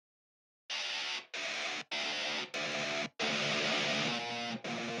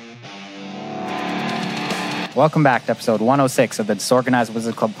Welcome back to episode 106 of the Disorganized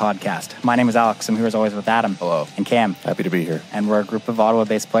Wizard Club podcast. My name is Alex. I'm here as always with Adam. Hello. And Cam. Happy to be here. And we're a group of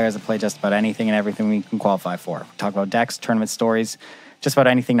Ottawa-based players that play just about anything and everything we can qualify for. We talk about decks, tournament stories, just about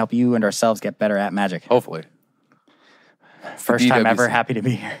anything to help you and ourselves get better at Magic. Hopefully. First time ever, happy to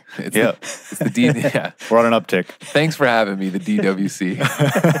be here. It's the yeah. We're on an uptick. Thanks for having me, the DWC.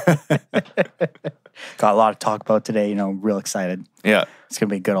 Got a lot to talk about today, real excited. Yeah. It's going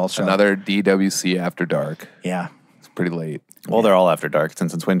to be a good old show. Another DWC after dark. Yeah. It's pretty late. Well, they're all after dark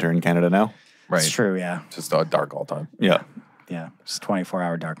since it's winter in Canada now. Right. It's true, yeah. Just dark all the time. Yeah. Yeah. Just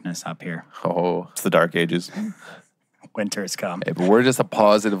 24-hour darkness up here. Oh. It's the dark ages. Winter's come. Hey, but we're just a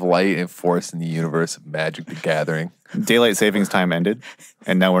positive light and force in the universe of Magic the Gathering. Daylight savings time ended,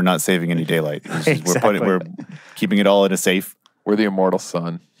 and now we're not saving any daylight. Exactly. We're keeping it all in a safe We're the immortal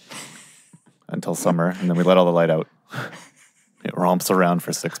sun. until summer, and then we let all the light out. It romps around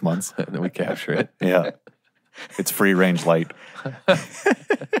for 6 months. And then we capture it. Yeah. It's free range light.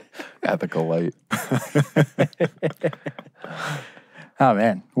 Ethical light. Oh,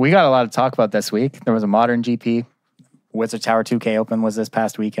 man. We got a lot to talk about this week. There was a Modern GP. Wizard Tower 2K Open was this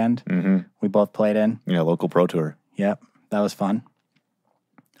past weekend. Mm-hmm. We both played in. Yeah, local pro tour. Yep. That was fun.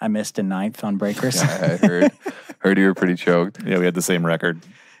 I missed in 9th on breakers. Yeah, I heard you were pretty choked. Yeah, we had the same record.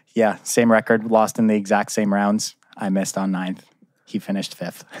 Yeah, same record. Lost in the exact same rounds. I missed on 9th. He finished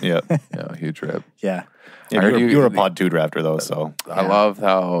 5th. Yeah. Yeah, huge rip. Yeah. Yeah, you were a pod 2 drafter, though, so. I love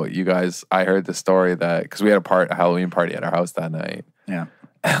how you guys, I heard the story that, because we had a Halloween party at our house that night. Yeah.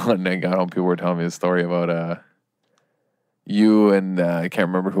 And when I got home, people were telling me the story about you and I can't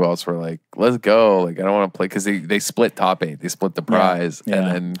remember who else were like, let's go. Like, I don't want to play, because they split top 8. They split the prize. Yeah. And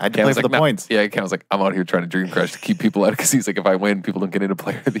then I had to play for the points. Yeah, Cam was like, I'm out here trying to dream crush to keep people out, because he's like, if I win, people don't get into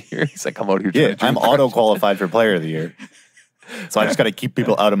player of the year. He's like, I'm out here trying to dream I'm crush. auto-qualified for player of the year. So I just got to keep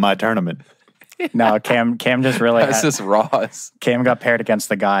people out of my tournament. No, Cam just really That's just Ross. Cam got paired against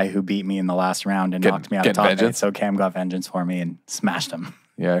the guy who beat me in the last round and knocked me out of top 8. So Cam got vengeance for me and smashed him.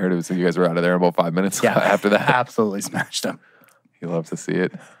 Yeah, I heard it was you guys were out of there in about 5 minutes after that. Absolutely smashed him. He loves to see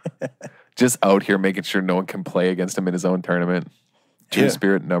it. Just out here making sure no one can play against him in his own tournament. True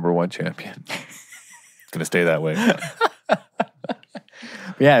Spirit #1 champion. It's going to stay that way.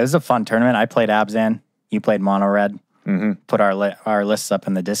 Yeah, it was a fun tournament. I played Abzan. You played Mono Red. Mm-hmm. Put our lists up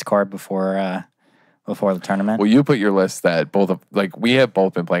in the Discord before the tournament. Well, you put your list that we have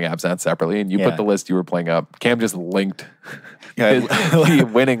both been playing Absinthe separately, and you put the list you were playing up. Cam just linked the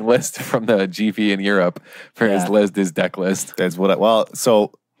winning list from the GP in Europe for his deck list. That's what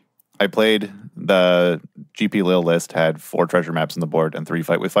so I played the GP Lil list, had 4 treasure maps on the board and 3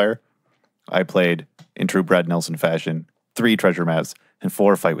 Fight with Fire. I played in true Brad Nelson fashion, 3 treasure maps and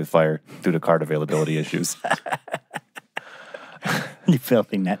 4 Fight with Fire due to card availability issues. You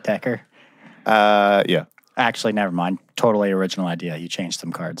filthy net decker. Yeah. Actually, never mind. Totally original idea. You changed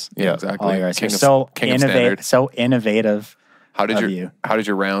some cards. Yeah, exactly. All yours. King So of Standard. So innovative. How did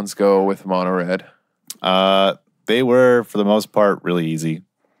your rounds go with Mono Red? They were, for the most part, really easy.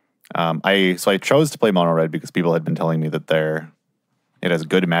 I chose to play Mono Red because people had been telling me that it has a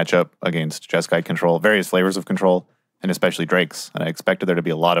good matchup against Jeskai control, various flavors of control, and especially Drakes. And I expected there to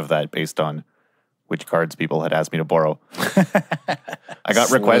be a lot of that based on which cards people had asked me to borrow. I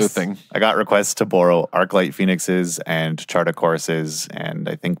got requests to borrow Arclight Phoenixes and Charta Courses and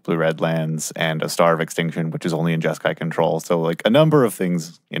I think Blue-Red Lands and a Star of Extinction, which is only in Jeskai control. So like a number of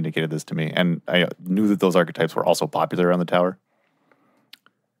things indicated this to me. And I knew that those archetypes were also popular around the tower.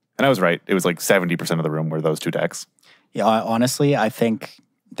 And I was right. It was like 70% of the room were those 2 decks. Yeah, honestly, I think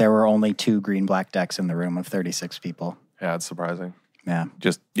there were only 2 green-black decks in the room of 36 people. Yeah, it's surprising. Yeah.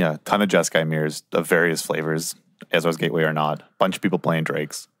 A ton of Jeskai mirrors of various flavors, Ezra's Gateway or not. Bunch of people playing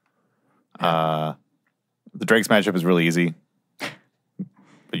Drakes. The Drakes matchup is really easy. But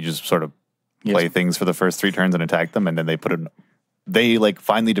you just sort of play things for the first 3 turns and attack them, and then they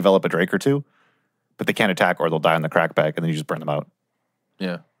finally develop a Drake or 2, but they can't attack or they'll die on the crackback, and then you just burn them out.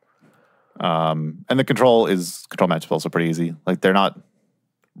 Yeah. And the control matchup is also pretty easy. Like they're not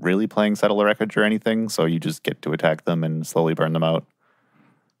really playing Settle the Wreckage or anything, so you just get to attack them and slowly burn them out.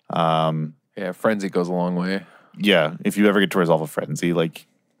 Frenzy goes a long way. Yeah, if you ever get to resolve a Frenzy,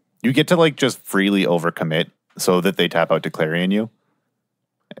 you get to just freely overcommit so that they tap out to Clarion you,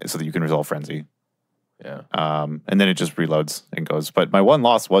 so that you can resolve Frenzy. Yeah. And then it just reloads and goes. But my one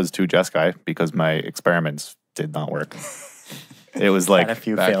loss was to Jeskai because my experiments did not work. It was Had a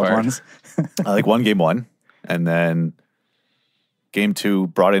few failed ones. I won game 1, and then game 2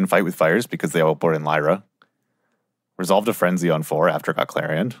 brought in Fight with Fires because they all brought in Lyra. Resolved a Frenzy on 4 after it got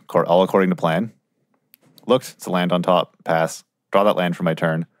Clarioned, all according to plan. Looked, it's a land on top, pass. Draw that land for my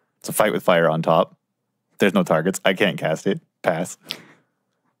turn. It's a Fight with Fire on top. There's no targets. I can't cast it. Pass.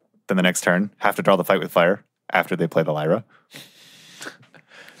 Then the next turn, have to draw the fight with fire after they played a Lyra.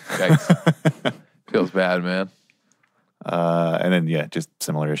 Yikes. Feels bad, man. And then, yeah, just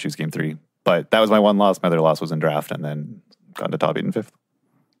similar issues game 3. But that was my one loss. My other loss was in draft and then got to top 8 and 5th.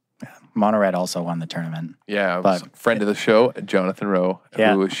 Mono Red also won the tournament. Yeah, but friend of the show, Jonathan Rowe,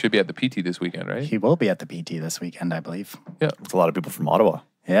 who should be at the PT this weekend, right? He will be at the PT this weekend, I believe. Yeah. It's a lot of people from Ottawa.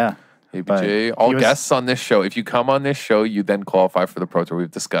 Yeah. ABJ, all guests on this show. If you come on this show, you then qualify for the Pro Tour. We've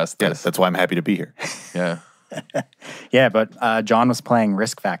discussed this. Yes, that's why I'm happy to be here. Yeah. Yeah, but John was playing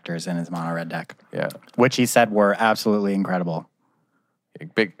Risk Factors in his Mono Red deck. Yeah. Which he said were absolutely incredible.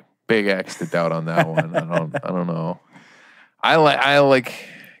 Big X to doubt on that one. I don't know.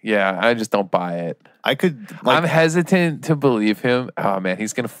 I just don't buy it. I'm hesitant to believe him. Oh man,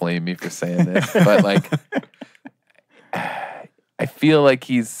 he's gonna flame me for saying this. But I feel like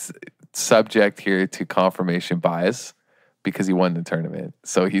he's subject here to confirmation bias because he won the tournament.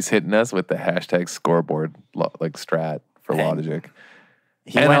 So he's hitting us with the hashtag scoreboard strat for Logic.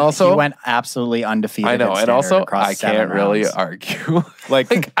 He went absolutely undefeated. I know, and also I can't really argue.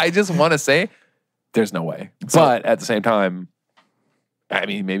 I just want to say there's no way. But at the same time, I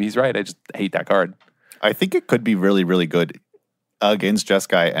mean, maybe he's right. I just hate that card. I think it could be really, really good against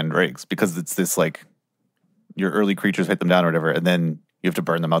Jeskai and Riggs because it's this your early creatures hit them down or whatever, and then you have to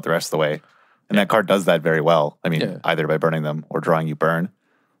burn them out the rest of the way. And that card does that very well. I mean, either by burning them or drawing you burn.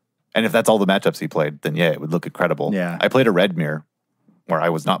 And if that's all the matchups he played, then it would look incredible. Yeah. I played a red mirror where I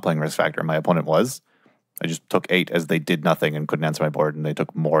was not playing Risk Factor. My opponent was. I just took 8 as they did nothing and couldn't answer my board, and they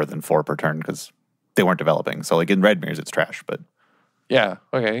took more than 4 per turn because they weren't developing. So in red mirrors, it's trash, but... Yeah,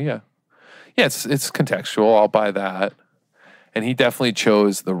 okay, yeah. Yeah, it's contextual. I'll buy that. And he definitely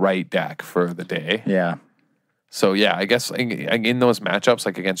chose the right deck for the day. Yeah. So, yeah, I guess in those matchups,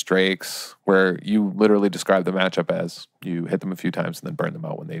 like against Drakes, where you literally describe the matchup as you hit them a few times and then burn them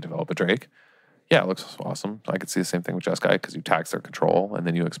out when they develop a Drake. Yeah, it looks awesome. I could see the same thing with Jeskai because you tax their control and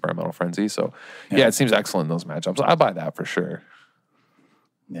then you Experimental Frenzy. So, yeah, it seems excellent in those matchups. I buy that for sure.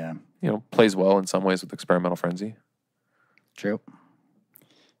 Yeah. Plays well in some ways with Experimental Frenzy. True.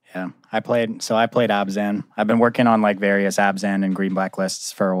 Yeah. I played Abzan. I've been working on various Abzan and green-black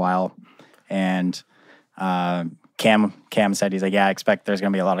lists for a while. And... Cam said, he's like, yeah, I expect there's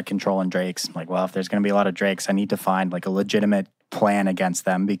going to be a lot of control in Drakes. I'm like, well, if there's going to be a lot of Drakes, I need to find a legitimate plan against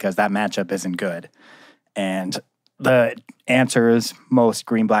them because that matchup isn't good. And the answers most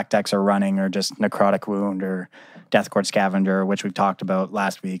green-black decks are running are just Necrotic Wound or Deathcourt Scavenger, which we've talked about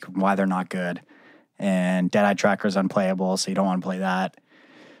last week, why they're not good. And Deadeye Tracker's unplayable, so you don't want to play that.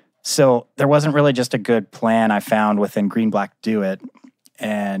 So there wasn't really just a good plan I found within green-black do it.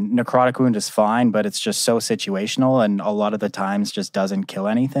 And Necrotic Wound is fine, but it's just so situational and a lot of the times just doesn't kill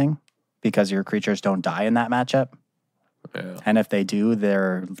anything because your creatures don't die in that matchup. Yeah. And if they do,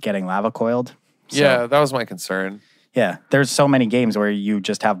 they're getting lava coiled. So, yeah, that was my concern. Yeah, there's so many games where you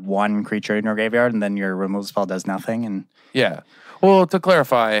just have one creature in your graveyard and then your removal spell does nothing. And yeah. Well, to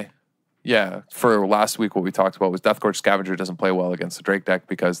clarify, for last week what we talked about was Deathcourt Scavenger doesn't play well against the Drake deck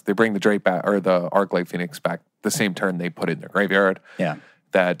because they bring the Drake back or the Arclight Phoenix back the same turn they put it in their graveyard. Yeah.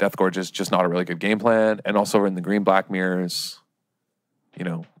 That Deathgorge is just not a really good game plan. And also in the green-black mirrors,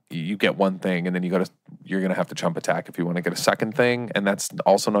 you get one thing and then you're going to have to chump attack if you want to get a second thing. And that's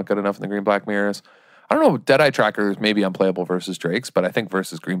also not good enough in the green-black mirrors. I don't know, Deadeye Tracker is maybe unplayable versus Drakes, but I think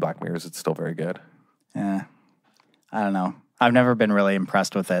versus green-black mirrors, it's still very good. Yeah. I don't know. I've never been really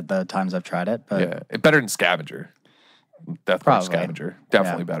impressed with it the times I've tried it. But yeah, better than Scavenger. Deathgorge Scavenger.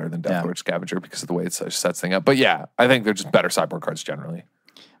 Definitely better than Deathgorge Scavenger because of the way it sets things up. But yeah, I think they're just better sideboard cards generally.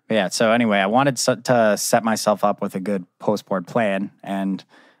 Yeah, so anyway, I wanted to set myself up with a good post-board plan, and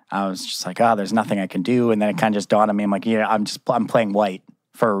I was just like, there's nothing I can do. And then it kind of just dawned on me, I'm like, I'm playing white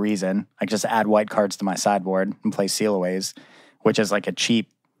for a reason. I just add white cards to my sideboard and play Sealaways, which is a cheap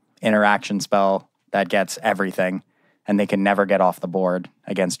interaction spell that gets everything, and they can never get off the board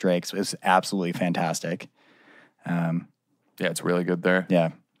against Drakes. It was absolutely fantastic. Yeah, it's really good there.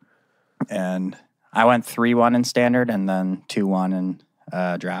 Yeah. And I went 3-1 in standard and then 2-1 in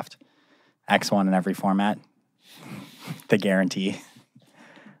draft. X1 in every format. The guarantee.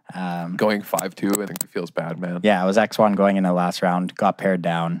 Going 5-2, I think it feels bad, man. Yeah, I was X1 going into the last round, got paired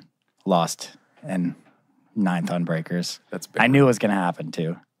down, lost in 9th on breakers. That's big. I knew it was going to happen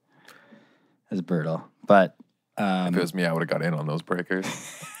too. It was brutal. But if it was me, I would have got in on those breakers.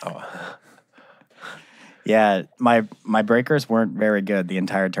 Yeah, my breakers weren't very good the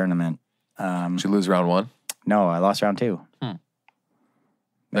entire tournament. Did you lose round 1? No, I lost round 2.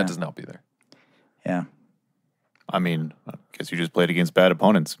 That doesn't help either. Yeah. I mean, I guess you just played against bad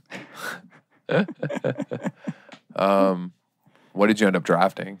opponents. What did you end up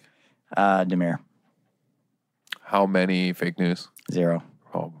drafting? Dimir. How many fake news? 0.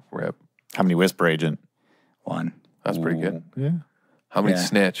 Oh, rip. How many Whisper Agent? 1. That's pretty good. Yeah. How many Yeah.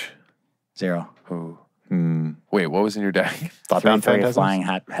 Snitch? 0. Ooh. Wait, what was in your deck? Thought-bound 3 Phantasms? flying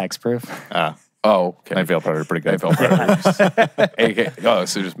hexproof. Oh, okay. Night Veil Predator, pretty good. Night Veil Predators. AK.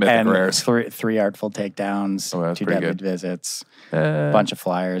 So just mythic And rares. 3 artful takedowns, Oh, that's 2 pretty deadly good. visits, bunch of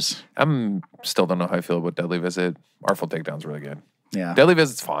flyers. I'm still don't know how I feel about Deadly Visit. Artful Takedown's really good. Yeah. Deadly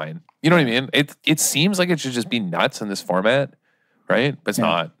Visit's fine. You know what I mean? It seems like it should just be nuts in this format, right? But it's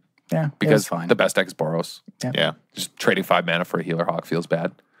not. Yeah. Because fine. the best deck is Boros. Yeah. Just trading 5 mana for a Healer Hawk feels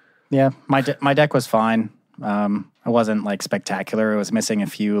bad. Yeah. My deck was fine. It wasn't like spectacular. It was missing a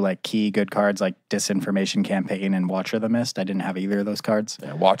few like key good cards like Disinformation Campaign and Watcher the Mist. I didn't have either of those cards.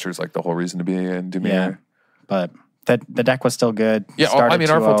 Yeah, Watcher's like the whole reason to be in Dimir. Yeah. But the deck was still good. Yeah, Started I mean,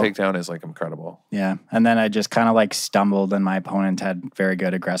 Artful 2-0. Takedown is like incredible. Yeah. And then I just kind of like stumbled and my opponent had very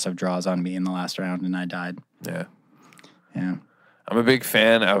good aggressive draws on me in the last round and I died. Yeah. Yeah. I'm a big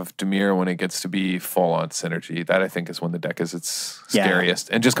fan of Dimir when it gets to be full on synergy. That I think is when the deck is its Yeah. scariest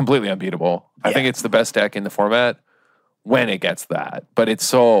and just completely unbeatable. I think it's the best deck in the format when it gets that. But it's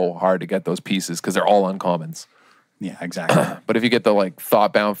so hard to get those pieces because they're all uncommons. Yeah, exactly. But if you get the like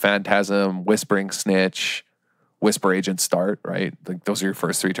Thoughtbound Phantasm, Whispering Snitch, Whisper Agent start, right? Like those are your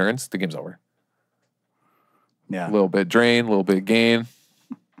first 3 turns, the game's over. Yeah. A little bit drain, a little bit gain,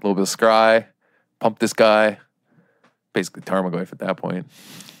 a little bit of scry, pump this guy. Basically Tarmogoyf at that point.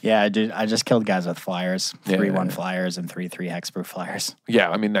 Yeah, I just killed guys with flyers. 3/1 Yeah. flyers and 3/3 hexproof flyers. Yeah,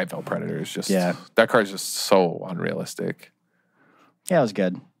 I mean, Night Veil Predator is just, Yeah. that card's just so unrealistic. Yeah, it was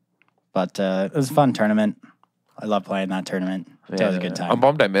good. But it was a fun tournament. I love playing that tournament. It was a good time. I'm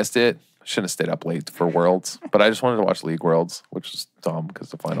bummed I missed it. Shouldn't have stayed up late for Worlds, but I just wanted to watch League Worlds, which was dumb because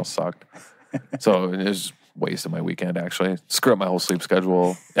the finals sucked. So it was waste of my weekend, actually. Screw up my whole sleep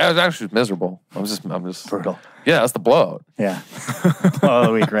schedule. Yeah, it was actually miserable. I'm just Brutal. Yeah, that's the blowout. Yeah. Blow of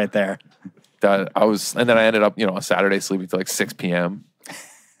the week right there. And then I ended up, on Saturday sleeping till like 6 p.m.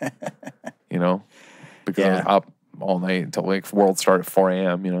 Because I was up all night until like World started at 4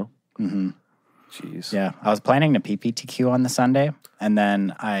 a.m. Mm-hmm. Jeez. Yeah. I was planning to PPTQ on the Sunday, and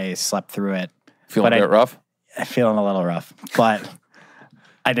then I slept through it. Feeling a bit rough? Feeling a little rough. But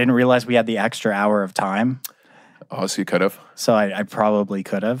I didn't realize we had the extra hour of time. Oh, so you could have? So I probably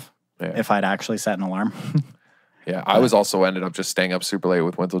could have Yeah. if I'd actually set an alarm. Yeah, I was also ended up just staying up super late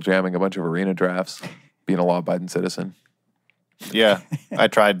with Wintle jamming a bunch of arena drafts, being a law-abiding citizen. Yeah. I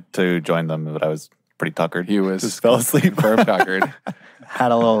tried to join them, but I was pretty tuckered. He was just fell asleep. firm tuckered.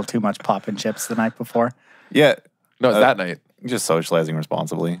 Had a little too much pop and chips the night before. Yeah. No, it was that night. Just socializing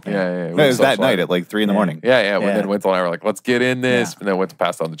responsibly. Yeah. No, it was that night at like 3 in the morning. Yeah. When Yeah. then Wintle and I were like, let's get in this. Yeah. And then went to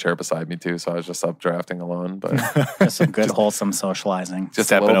pass on the chair beside me too. So I was just up drafting alone. But Just some good, wholesome socializing. just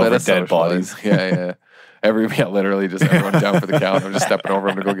stepping a little over bit of dead socialize. bodies. Yeah. Literally just everyone down for the count. I'm just stepping over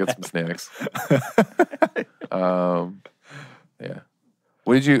him to go get some snacks. Yeah.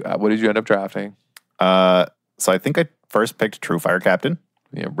 What did you end up drafting? So I think I first picked True Fire Captain.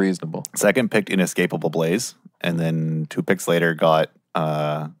 Yeah, reasonable. Second picked Inescapable Blaze. And then 2 picks later got,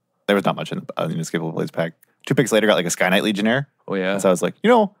 there was not much in the Inescapable Blaze pack. 2 picks later got like a Sky Knight Legionnaire. Oh yeah. And so I was like,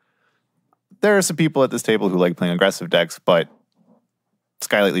 there are some people at this table who like playing aggressive decks, but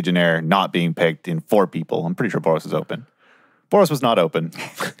Skylight Legionnaire not being picked in 4 people. I'm pretty sure Boros is open. Boros was not open.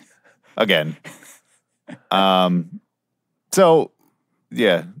 Again. So,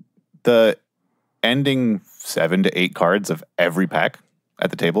 yeah. The ending 7 to 8 cards of every pack at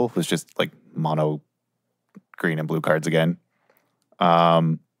the table was just like mono green and blue cards again.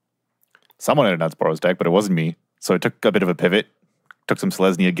 Someone had a Nuts Boros deck, but it wasn't me. So it took a bit of a pivot. Took some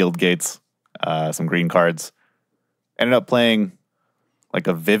Selesnya Guild Gates, some green cards. Ended up playing like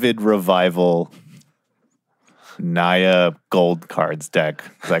a Vivid Revival Naya gold cards deck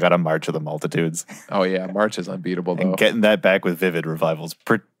because I got a March of the Multitudes. Oh yeah, March is unbeatable though. And getting that back with Vivid Revival is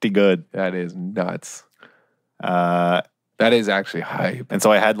pretty good. That is nuts. That is actually hype. And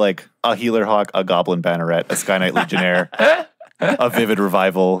so I had like a Healer Hawk, a Goblin Banneret, a Sky Knight Legionnaire, a Vivid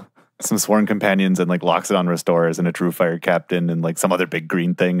Revival, some Sworn Companions, and like Loxodon Restorers, and a True Fire Captain, and like some other big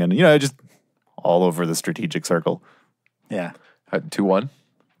green thing. And, just all over the strategic circle. Yeah. 2-1?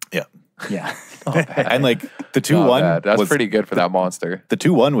 Yeah. Yeah. And like the 2-1. That's pretty good for that monster. The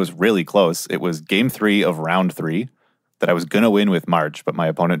 2-1 was really close. It was game 3 of round 3 that I was going to win with March, but my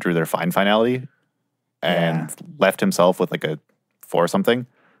opponent drew their finality and left himself with like a 4 something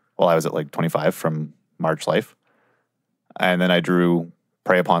while I was at like 25 from March Life. And then I drew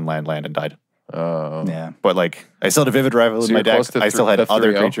Prey Upon Land, and died. Yeah. But like, I still had a Vivid Revival in my deck. I still had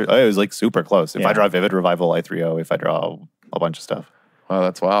other creatures. Oh, it was like super close. If I draw Vivid Revival, I 3-0. If I draw a bunch of stuff. Oh,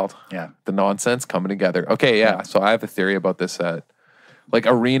 that's wild. Yeah. The nonsense coming together. Okay, yeah. So I have a theory about this set. Like,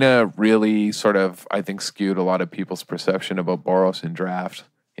 Arena really sort of, I think, skewed a lot of people's perception about Boros in draft.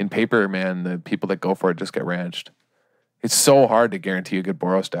 In paper, man, the people that go for it just get ranched. It's so hard to guarantee a good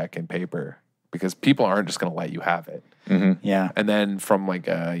Boros deck in paper because people aren't just going to let you have it. Mm-hmm. Yeah. And then from like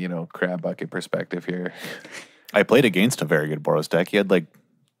a, crab bucket perspective here. I played against a very good Boros deck. He had like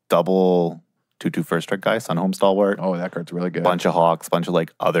double 2/2 first strike guy, Sunhome Stalwart. Oh, that card's really good. Bunch of Hawks, bunch of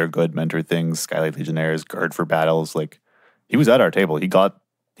like other good mentor things, Skylight Legionnaires, Guard for Battles. Like, he was at our table.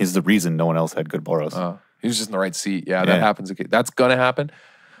 He's the reason no one else had good Boros. He was just in the right seat. Yeah, that happens. That's going to happen.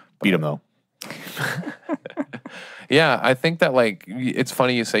 Beat him though. Yeah, I think that like it's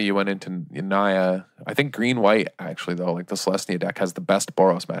funny you say you went into Naya. I think green-white actually though, like the Celestia deck has the best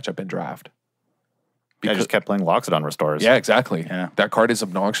Boros matchup in draft. I just kept playing Loxodon Restores. Yeah, exactly. Yeah. That card is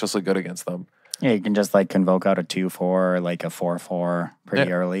obnoxiously good against them. Yeah, you can just like convoke out a 2/4, like a 4/4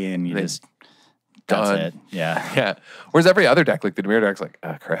 pretty early, and you just that's done. it. Yeah. Yeah. Whereas every other deck, like the Dimir deck's like,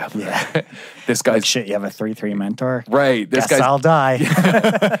 ah, crap. Yeah. This guy's Shit, you have a 3/3 mentor. right. This Guess I'll die.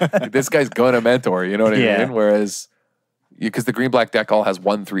 this guy's gonna mentor. You know what I Yeah. mean? Whereas, because the green-black deck all has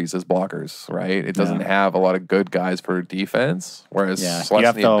 1/3s as blockers, right? It doesn't have a lot of good guys for defense. Whereas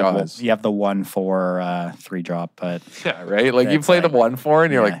Celestia does. You have the 1/4 3-drop, but Yeah, right. Like you It's play like- the 1/4,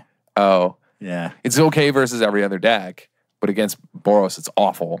 and you're like, oh, yeah, it's okay versus every other deck, but against Boros, it's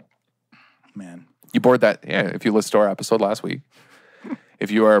awful. man. You board that, yeah. If you listen to our episode last week,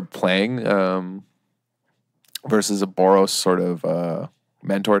 if you are playing versus a Boros sort of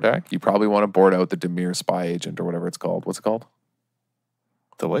mentor deck, you probably want to board out the Dimir Spy Agent or whatever it's called. What's it called?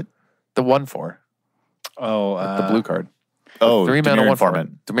 The what? The 1/4. Oh, The blue card. Oh, 3 mana Dimir 1/4.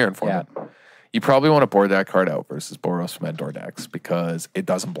 Informant. Dimir Informant. You probably want to board that card out versus Boros mentor decks because it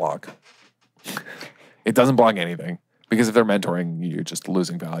doesn't block. It doesn't block anything. Because if they're mentoring, you're just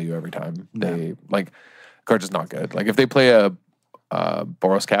losing value every time. They like card is not good. Like if they play a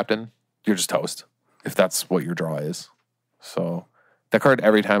Boros Captain, you're just toast. If that's what your draw is. So that card,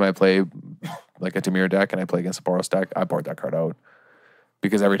 every time I play like a Dimir deck and I play against a Boros deck, I board that card out.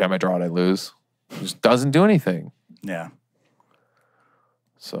 Because every time I draw it, I lose. It just doesn't do anything. yeah.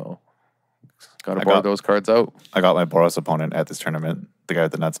 So gotta board those cards out. I got my Boros opponent at this tournament, the guy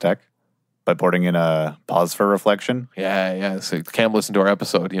with the nuts deck, by boarding in a Pause for Reflection. Yeah. So Cam listened to our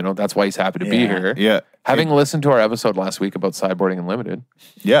episode. That's why he's happy to be here. Yeah. Having listened to our episode last week about sideboarding and limited.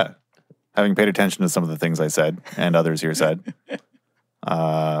 Yeah. Having paid attention to some of the things I said and others here said.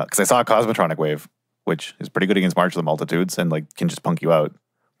 Because I saw a Cosmotronic Wave, which is pretty good against March of the Multitudes and like can just punk you out.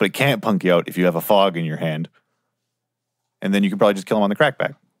 But it can't punk you out if you have a Fog in your hand. And then you can probably just kill him on the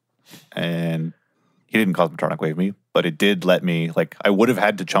crackback. And he didn't Cosmotronic Wave me, but it did let me, like, I would have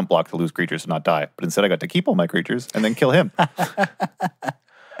had to chump block to lose creatures to not die. But instead I got to keep all my creatures and then kill him.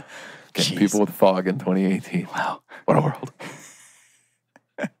 Getting people with Fog in 2018. Wow. What a world.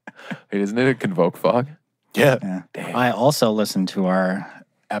 Wait, isn't it a Convoke Fog? Yeah. Yeah. I also listened to our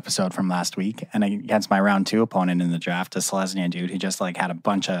episode from last week, and against my round 2 opponent in the draft, a Selesnya dude who just like had a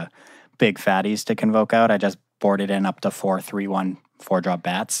bunch of big fatties to convoke out. I just boarded in up to 4/3/1 4-drop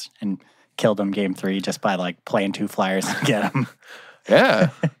bats and killed him game 3 just by like playing 2 flyers and get him. Yeah.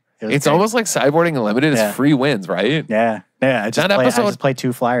 It's great. almost like sideboarding unlimited is free wins, right? Yeah. I just played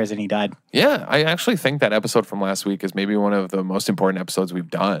 2 flyers and he died. Yeah, I actually think that episode from last week is maybe one of the most important episodes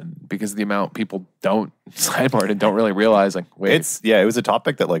we've done because of the amount people don't sideboard and don't really realize, like, wait. It was a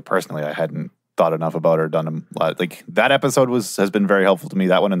topic that, like, personally I hadn't thought enough about or done. Like, that episode has been very helpful to me.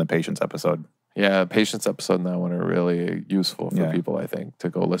 That one and the Patience episode. Yeah, Patience episode and that one are really useful for people, I think, to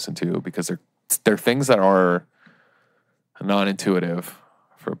go listen to because they're things that are non-intuitive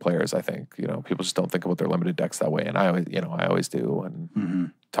for players. I think people just don't think about their limited decks that way, and I always do.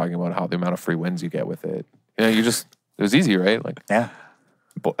 And talking about how the amount of free wins you get with it, it was easy, right? Like, yeah,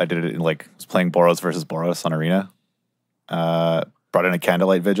 I did it in was playing Boros versus Boros on Arena. Brought in a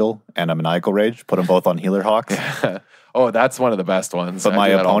Candlelight Vigil and a Maniacal Rage. Put them both on Healer Hawks. Oh, that's one of the best ones. But my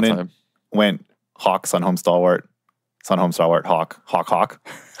opponent went Hawk, Sunhome Stalwart, Hawk.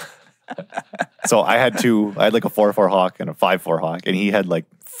 So I had like a 4/4 Hawk and a 5/4 Hawk, and he had like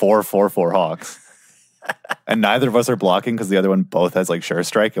 4/4/4 Hawks. And neither of us are blocking because the other one both has like Sure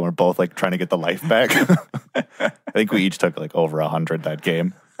Strike, and we're both like trying to get the life back. I think we each took like over 100 that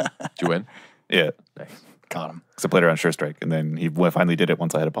game. Did you win? Yeah. Nice. got him. Because I played around Sure Strike, and then he finally did it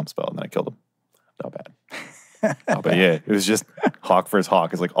once I had a pump spell, and then I killed him. Not bad. But yeah, it was just Hawk versus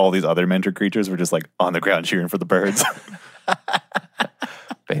Hawk. It's like all these other mentor creatures were just like on the ground cheering for the birds.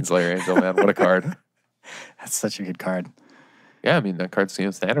 Baneslayer Angel, man. What a card. That's such a good card. Yeah, I mean, that card's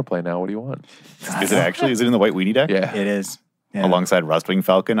in standard play now. What do you want? Is it actually? Is it in the White Weenie deck? Yeah. It is. Yeah. Alongside Rustwing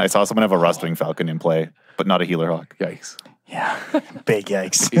Falcon. I saw someone have a Rustwing Falcon in play, but not a Healer Hawk. Yikes. Yeah. Big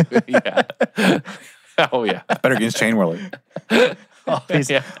yikes. Yeah. Oh, yeah. Better against Chain Whirler.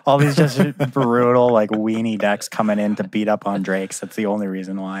 All these just brutal like weenie decks coming in to beat up on Drakes. That's the only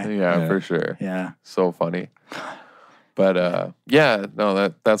reason why. Yeah, for sure. Yeah. So funny. But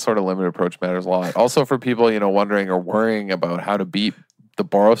that sort of limited approach matters a lot. Also for people, wondering or worrying about how to beat the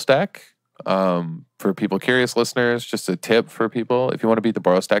Boros deck. For people curious listeners, just a tip for people. If you want to beat the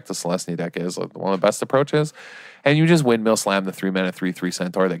Boros deck, the Celestia deck is one of the best approaches. And you just windmill slam the 3-mana 3/3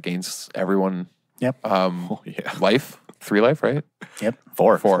 Centaur that gains everyone life. 3 life, right? Yep.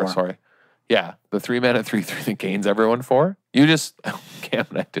 4. Sorry. Yeah, the 3-mana 3/3 that gains everyone 4. You just Cam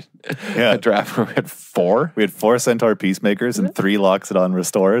and I did a draft where we had 4. We had 4 Centaur Peacemakers and 3 Loxodon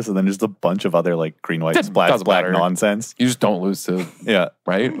Restores, and then just a bunch of other like green white splash black nonsense. You just don't lose to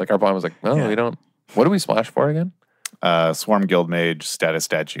right. Like our plan was like, we don't. What do we splash for again? Swarm Guildmage, Status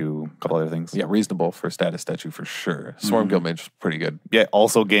Statue, a couple other things. Yeah, reasonable for Status Statue for sure. Swarm Guildmage is pretty good. Yeah,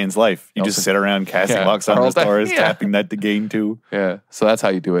 also gains life. You just sit around casting Loxodon Restores, tapping that to gain 2. Yeah, so that's how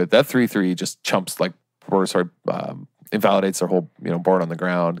you do it. That 3/3 just chumps like invalidates their whole board on the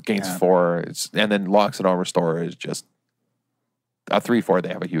ground, gains 4, and then Loxodon Restore is just a 3/4 they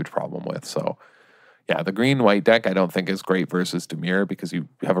have a huge problem with. So yeah, the green-white deck I don't think is great versus Dimir because you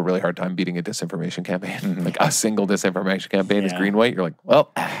have a really hard time beating a disinformation campaign. Like a single disinformation campaign is green-white. You're like,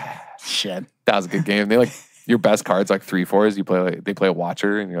 well, shit. That was a good game. They like your best cards like 3/4s. They play a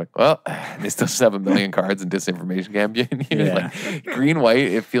Watcher, and you're like, well, they still have 7 million cards in disinformation campaign. Like green-white,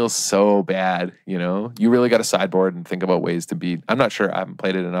 it feels so bad. You really got to sideboard and think about ways to beat. I'm not sure. I haven't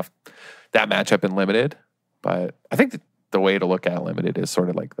played it enough. That matchup in limited, but I think the way to look at limited is sort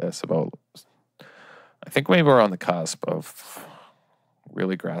of like this about. I think maybe we're on the cusp of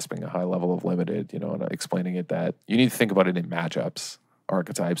really grasping a high level of limited, and explaining it that you need to think about it in matchups,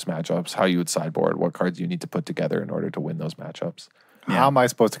 archetypes, matchups, how you would sideboard, what cards you need to put together in order to win those matchups. Yeah. How am I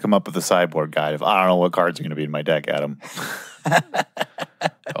supposed to come up with a sideboard guide if I don't know what cards are going to be in my deck, Adam?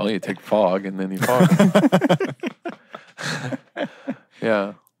 Well, you take Fog and then you Fog.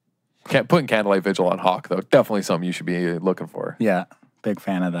 Yeah. Putting Candlelight Vigil on Hawk, though, definitely something you should be looking for. Yeah. Big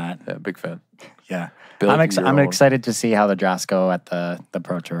fan of that. Yeah, big fan. Yeah. I'm excited to see how the drafts go at the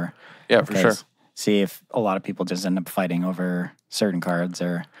Pro Tour. Yeah, for sure. See if a lot of people just end up fighting over certain cards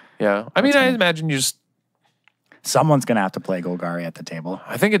or... Yeah. I mean, I imagine you just... Someone's going to have to play Golgari at the table.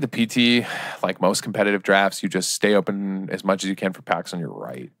 I think at the PT, like most competitive drafts, you just stay open as much as you can for packs on your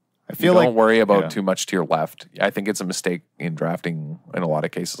right. I feel like don't worry about too much to your left. I think it's a mistake in drafting in a lot of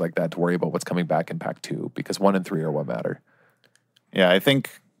cases like that to worry about what's coming back in pack 2 because 1 and 3 are what matter. Yeah, I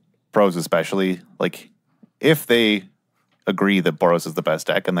think pros especially, like, if they agree that Boros is the best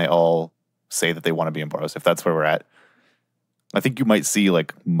deck and they all say that they want to be in Boros, if that's where we're at, I think you might see,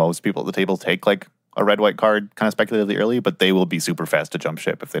 like, most people at the table take, like, a red-white card kind of speculatively early, but they will be super fast to jump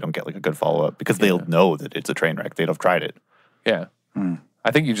ship if they don't get, like, a good follow-up because they'll know that it's a train wreck. They'd have tried it. Yeah.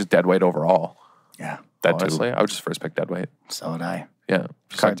 I think you just dead weight overall. Yeah. That honestly, too. I would just first pick dead weight. So would I. Yeah.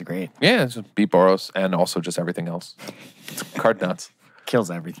 Cards are great. Yeah, just beat Boros and also just everything else. It's card nuts. Kills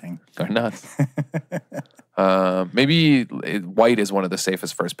everything. Card nuts. Maybe white is one of the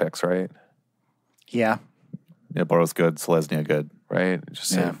safest first picks, right? Yeah. Yeah, Boros good, Selesnya good. Right? Just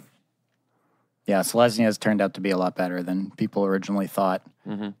safe. Yeah, Selesnya has turned out to be a lot better than people originally thought.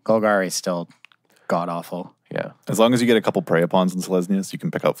 Golgari is still god-awful. Yeah. As long as you get a couple Prey Upons and Selesnyas, you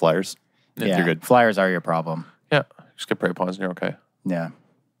can pick out flyers. Yeah, you're good. Flyers are your problem. Yeah. Just get Prey Pawns and you're okay. Yeah.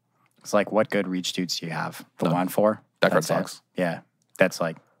 It's like, what good reach dudes do you have? The 1/4? That card sucks. Yeah. That's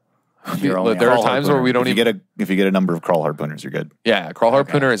like, there are times where we don't even... If you get a number of Crawl Harpooners, you're good. Yeah, Crawl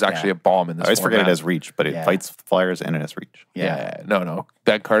Harpooner is actually a bomb in this I always format. forget it has reach, but it fights flyers and it has reach. Yeah. No.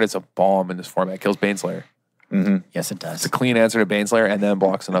 That card is a bomb in this format. It kills Baneslayer. Yes, it does. It's a clean answer to Baneslayer and then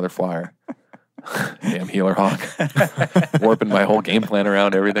blocks another flyer. Damn Healer Hawk. Warping my whole game plan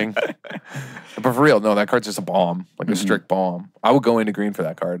around everything. But for real, no, that card's just a bomb. Like a strict bomb. I would go into green for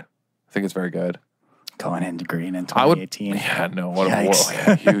that card. I think it's very good. Going into green in 2018. Yeah, no, what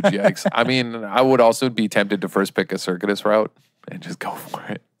a huge yikes. I mean, I would also be tempted to first pick a Circuitous route and just go for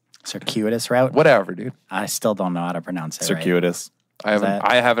it. Circuitous route? Whatever, dude. I still don't know how to pronounce it. Circuitous. Right.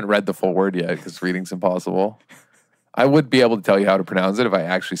 I haven't read the full word yet because reading's impossible. I would be able to tell you how to pronounce it if I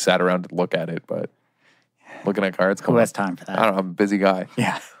actually sat around to look at it, but looking at cards, who has time for that? I don't know, I'm a busy guy.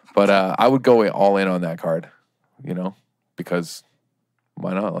 Yeah. But I would go all in on that card, because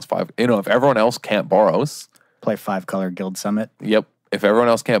why not? Let's 5. If everyone else can't Boros, play 5-color Guild Summit. Yep. if everyone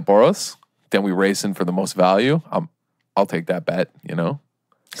else can't Boros, then we race in for the most value. I'll take that bet, you know?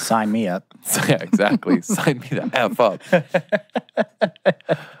 Sign me up. Yeah, exactly. Sign me the F up.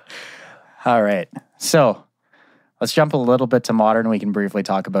 All right. So let's jump a little bit to Modern. We can briefly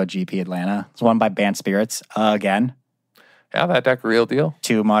talk about GP Atlanta. It's won by Bant Spirits again. Yeah, that deck real deal.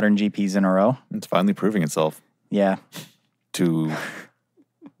 2 Modern GPs in a row. It's finally proving itself. Yeah. To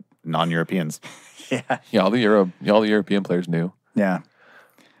non-Europeans. Yeah. Yeah, all the European players knew. Yeah.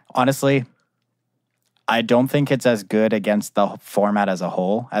 Honestly, I don't think it's as good against the format as a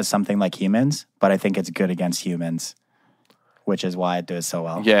whole as something like Humans, but I think it's good against Humans, which is why it does so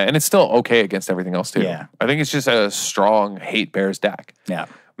well. Yeah, and it's still okay against everything else too. Yeah. I think it's just a strong Hate Bears deck. Yeah.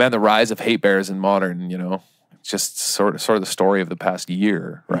 Man, the rise of Hate Bears in Modern, you know, it's just sort of the story of the past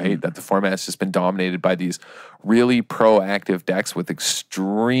year, right? That the format has just been dominated by these really proactive decks with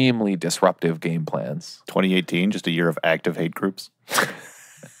extremely disruptive game plans. 2018, just a year of active hate groups.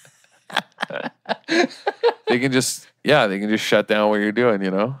 They can just shut down what you're doing, you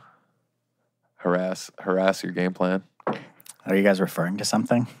know? Harass your game plan. Are you guys referring to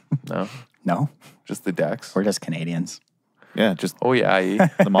something? No, No? just the decks. We're just Canadians. Yeah, just Oh yeah,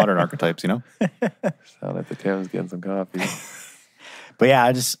 the modern archetypes, you know? sound like the Tim's getting some coffee. But yeah,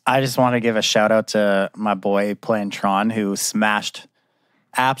 I just want to give a shout out to my boy playing Tron, who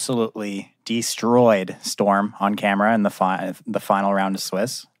absolutely destroyed Storm on camera in the final round of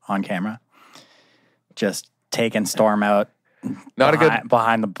Swiss on camera. Just taking Storm out. Not a good.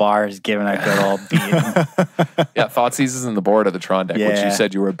 Behind the bars, giving a good old beat. Yeah, Thoughtseize is in the board of the Tron deck, which Yeah. you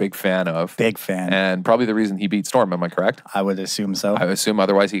said you were a big fan of. Big fan. And probably the reason he beat Storm, am I correct? I would assume so. I assume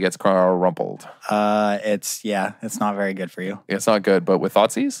otherwise he gets rumpled. It's not very good for you. It's not good, but with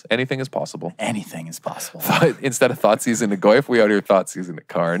Thoughtseize, anything is possible. Anything is possible. Instead of Thoughtseizing to Goyf, we out here Thoughtseizing to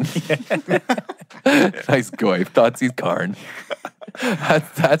Karn. Nice Goyf, Thoughtseize Karn.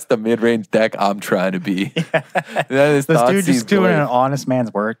 That's the mid-range deck I'm trying to be. That is This dude just doing Goyf. an honest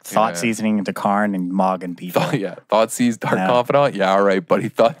man's work. Thought Yeah. seasoning into Karn and mogging people. Thoughtseize Dark Yeah. Confidant. Yeah, all right, buddy.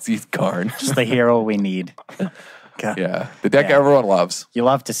 Thoughtseize Karn. Just the hero we need. God. Yeah, the deck Yeah. everyone loves. You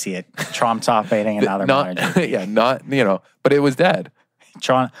love to see it. Tron top baiting another modern. But it was dead.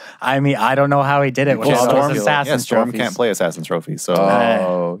 Tron. I mean, I don't know how he did it with all those Assassin's Storm trophies. can't play Assassin's Trophy,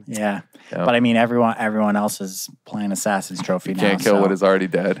 so Yeah. Yeah. But I mean, everyone else is playing Assassin's Trophy now. Can't kill so- what is already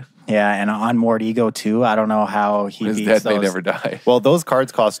dead. Yeah, and on Mort Ego too. I don't know how he His beats dead those. may never die. well, those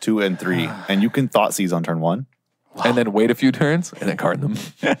cards cost 2 and 3, and you can Thoughtseize on turn 1. And then wait a few turns and then card them.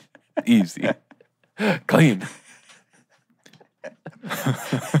 Easy. Clean.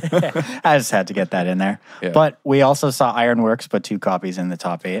 I just had to get that in there. Yeah. But we also saw Ironworks put 2 copies in the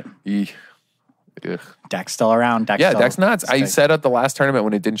top 8. Eek. Ugh. Deck's still around. Yeah, deck's nuts. I said at the last tournament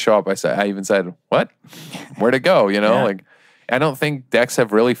when it didn't show up, I even said, what? Where'd it go? You know, Yeah. I don't think decks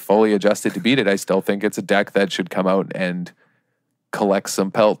have really fully adjusted to beat it. I still think it's a deck that should come out and collect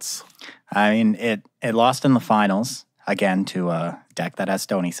some pelts. I mean, it lost in the finals again to a deck that has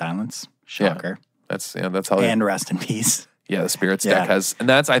Stony Silence. Shocker. That's how And rest in peace. the Spirits Yeah. deck has. And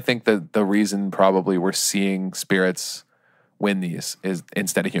that's, I think, the reason probably we're seeing Spirits win these is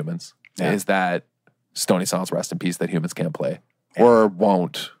instead of Humans. Yeah. Is that Stony Silence, rest in peace, that Humans can't play. Or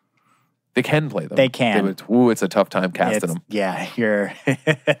won't. They can play them. They can. It's a tough time casting them. Yeah, you're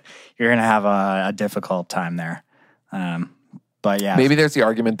gonna have a difficult time there. But yeah, Maybe there's the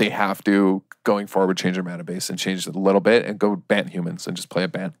argument they have to, going forward, change their mana base and change it a little bit and go Bant Humans and just play a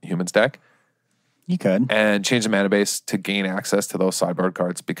Bant Humans deck you could. and change the mana base to gain access to those sideboard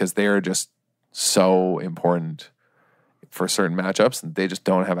cards because they are just so important for certain matchups and they just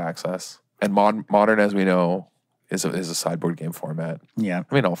don't have access. And modern, as we know, is a sideboard game format. Yeah.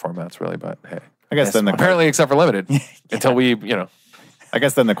 I mean, all formats really, but hey. I guess then the Apparently, except for limited. Until we, I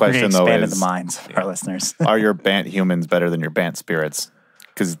guess then the We question though expanded is, the minds of our listeners. are your Bant Humans better than your Bant Spirits?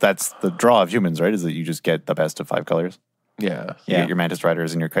 Because that's the draw of Humans, right? Is that you just get the best of 5 colors. yeah. You get your Mantis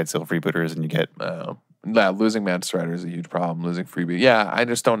Riders and your Kitesail Freebooters, and you get Losing Mantis Rider is a huge problem. Losing Freebie. Yeah, I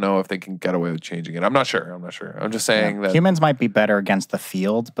just don't know if they can get away with changing it. I'm not sure. I'm just saying that Humans might be better against the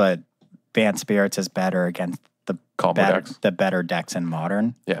field, but Bant Spirits is better against the Combo decks. the better decks in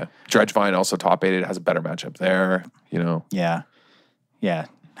modern. Yeah. Dredgevine also top 8. It has a better matchup there, Yeah. Yeah.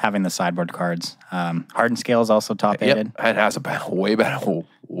 Having the sideboard cards. Hardened Scale is also top 8. Yep. And it has a way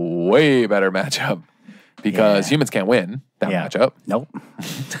better matchup because humans can't win that matchup. Nope.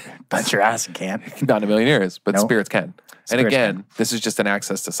 Bet your ass you can. Not in a million years, but Nope. Spirits can. And Spirits again, can. this is just an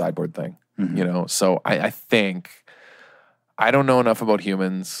access to sideboard thing, So I think I don't know enough about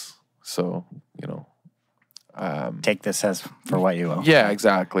humans, so take this as for what you will. Yeah,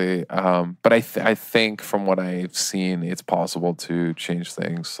 exactly. But I think from what I've seen, it's possible to change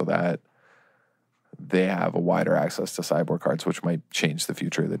things so that they have a wider access to sideboard cards, which might change the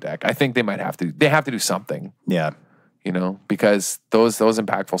future of the deck. I think they might have to. They have to do something. Yeah. You know, because those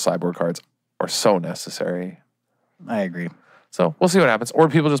impactful sideboard cards are so necessary. I agree. So we'll see what happens. Or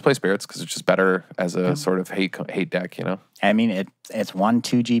people just play spirits because it's just better as a sort of hate deck, you know? I mean, it's won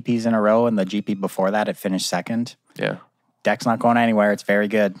 2 GPs in a row, and the GP before that, it finished second. Yeah. Deck's not going anywhere. It's very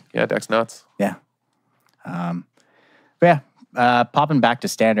good. Yeah, deck's nuts. Yeah. But yeah, popping back to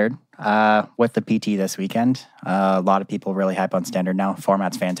Standard with the PT this weekend. A lot of people really hype on Standard now.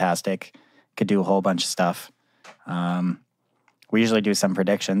 Format's fantastic. Could do a whole bunch of stuff. We usually do some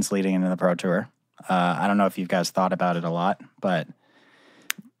predictions leading into the Pro Tour. I don't know if you guys thought about it a lot, but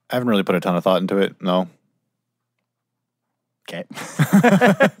I haven't really put a ton of thought into it. No. Okay.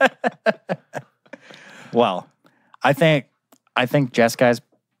 Well, I think Jessica's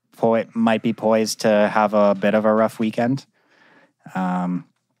might be poised to have a bit of a rough weekend. I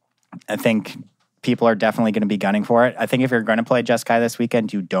think people are definitely going to be gunning for it. I think if you're going to play Jeskai this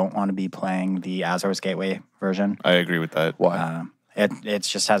weekend, you don't want to be playing the Azor's Gateway version. I agree with that. Why? It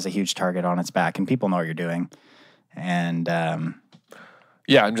just has a huge target on its back, and people know what you're doing. And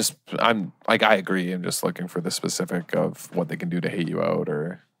yeah, I agree. I'm just looking for the specific of what they can do to hate you out,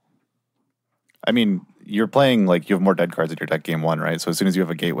 or. I mean, you're playing, like, you have more dead cards in your deck game 1, right? So as soon as you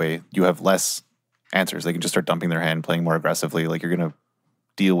have a gateway, you have less answers. They can just start dumping their hand, playing more aggressively. Like, they're going to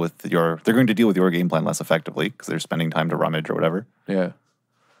deal with your game plan less effectively because they're spending time to rummage or whatever. Yeah.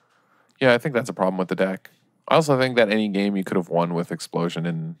 Yeah, I think that's a problem with the deck. I also think that any game you could have won with Explosion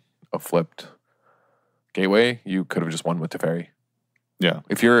in a flipped Gateway, you could have just won with Teferi. Yeah.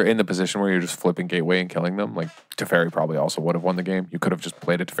 If you're in the position where you're just flipping Gateway and killing them, like Teferi probably also would have won the game. You could have just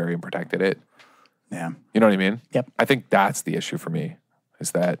played a Teferi and protected it. Yeah. You know what I mean? Yep. I think that's the issue for me,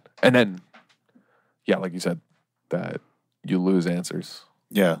 is that, and then, yeah, like you said, that you lose answers.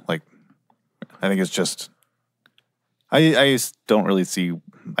 Yeah, like, I think it's just, I just don't really see,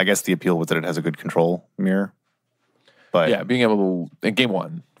 I guess the appeal was that it has a good control mirror. But yeah, being able to, in game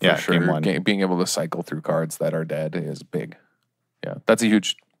 1, for sure, game 1. Being able to cycle through cards that are dead is big. Yeah, that's a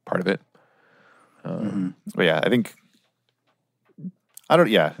huge part of it. But yeah, I think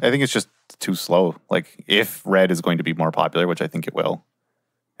it's just too slow. Like, if red is going to be more popular, which I think it will,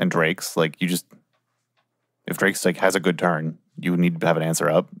 and Drake's, like, if Drake's, like, has a good turn, you need to have an answer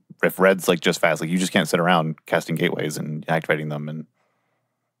up. If red's, like, just fast, like, you just can't sit around casting gateways and activating them and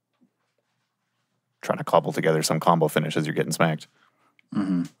trying to cobble together some combo finish as you're getting smacked.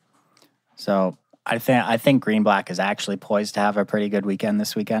 So I think Green Black is actually poised to have a pretty good weekend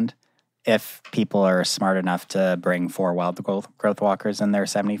this weekend if people are smart enough to bring 4 Wild Growth Walkers in their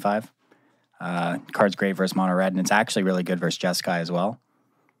 75. Card's great versus Mono Red, and it's actually really good versus Jeskai as well.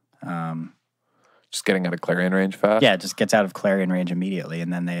 Just getting out of Clarion range fast? Yeah, it just gets out of Clarion range immediately,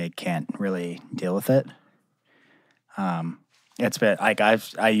 and then they can't really deal with it. It's been, like,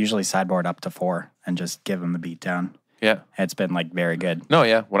 I usually sideboard up to 4 and just give them the beat down. Yeah. It's been, like, very good. No,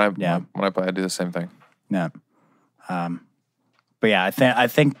 yeah. When I play, I do the same thing. Yeah. But yeah, I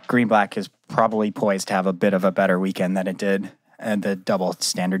think Green Black is probably poised to have a bit of a better weekend than it did at the double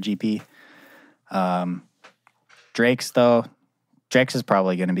standard GP. Drake's is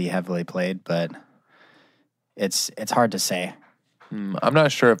probably going to be heavily played, but it's hard to say. I'm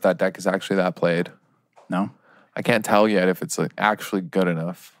not sure if that deck is actually that played. No? I can't tell yet if it's, like, actually good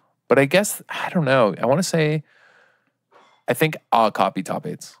enough. But I guess, I don't know. I want to say, I think I'll copy top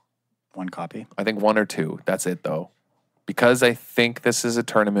 8s. 1 copy? I think 1 or 2. That's it, though. Because I think this is a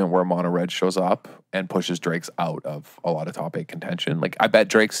tournament where Mono Red shows up and pushes Drake's out of a lot of top 8 contention. Like, I bet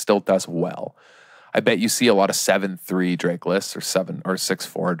Drake still does well. I bet you see a lot of 7-3 Drake lists or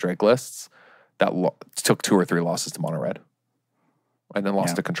 6-4 Drake lists that took 2 or 3 losses to Mono Red and then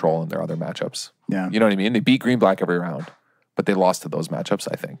lost to Control in their other matchups. Yeah. You know what I mean? They beat Green Black every round, but they lost to those matchups,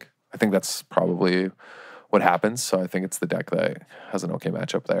 I think. I think that's probably what happens. So I think it's the deck that has an okay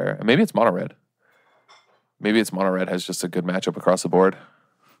matchup there. And maybe it's Mono Red. Maybe it's Mono Red has just a good matchup across the board.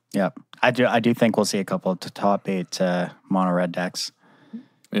 Yeah. I do think we'll see a couple of top 8 Mono Red decks.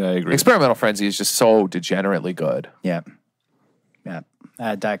 Yeah, I agree. Experimental Frenzy is just so degenerately good. Yeah. Yeah.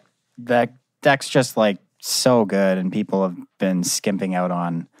 That deck's just, like, so good, and people have been skimping out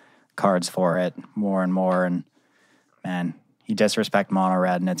on cards for it more and more, and man, you disrespect Mono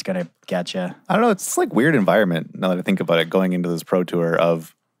Red and it's going to get you. I don't know, it's like weird environment now that I think about it, going into this Pro Tour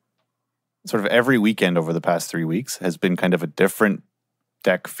of sort of every weekend over the past 3 weeks has been kind of a different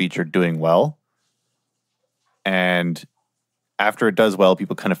deck featured doing well. And after it does well,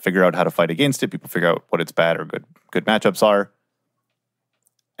 people kind of figure out how to fight against it. People figure out what its bad or good matchups are.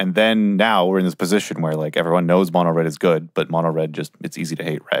 And then now we're in this position where like everyone knows mono red is good, but mono red it's easy to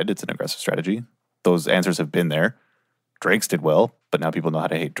hate red. It's an aggressive strategy. Those answers have been there. Drakes did well, but now people know how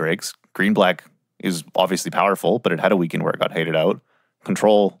to hate Drakes. Green black is obviously powerful, but it had a weekend where it got hated out.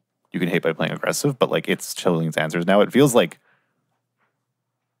 Control, you can hate by playing aggressive, but like it's showing its answers now. It feels like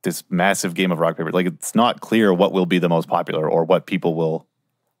this massive game of rock paper. Like it's not clear what will be the most popular or what people will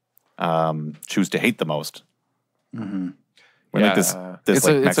choose to hate the most. Mm-hmm. Like it's a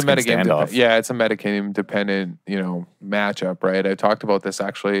metagame. It's a metagame dependent, matchup, right? I talked about this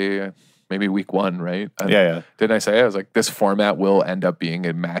actually maybe week 1, right? Didn't I say I was like, this format will end up being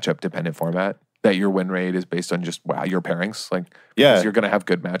a matchup dependent format. That your win rate is based on just your pairings, because you're going to have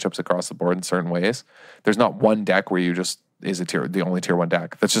good matchups across the board in certain ways. There's not one deck where you just is the only tier 1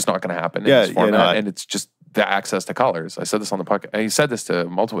 deck. That's just not going to happen in this format, and it's just the access to colors. I said this on the podcast. I said this to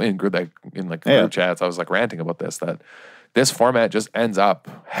multiple in group chats. I was like ranting about this, that this format just ends up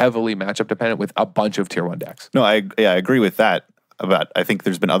heavily matchup dependent with a bunch of tier 1 decks. No, I agree with that. But I think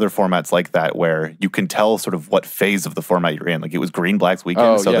there's been other formats like that where you can tell sort of what phase of the format you're in. Like it was Green Black's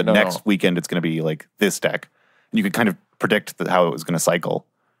weekend, next weekend it's going to be like this deck. And you could kind of predict how it was going to cycle.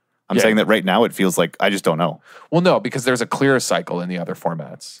 I'm saying that right now it feels like I just don't know. Well, no, because there's a clear cycle in the other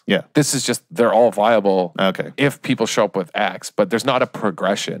formats. Yeah. This is just, they're all viable if people show up with X, but there's not a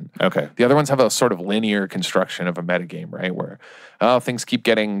progression. Okay. The other ones have a sort of linear construction of a metagame, right? Where things keep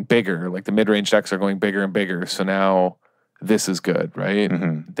getting bigger. Like the mid-range decks are going bigger and bigger. So now this is good, right?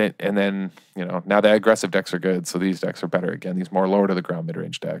 Mm-hmm. And then, now the aggressive decks are good, so these decks are better again. These more lower to the ground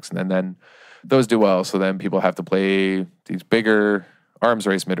mid-range decks. And then those do well, so then people have to play these bigger arms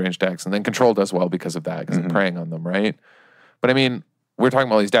race mid-range decks, and then Control does well because of that, because they're preying on them, right? But I mean, we're talking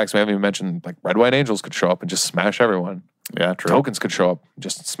about all these decks. We haven't even mentioned, like, Red White Angels could show up and just smash everyone. Yeah, true. Tokens could show up and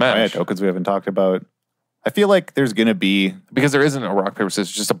just smash. Yeah, tokens we haven't talked about. I feel like there's going to be... Because there isn't a rock, paper,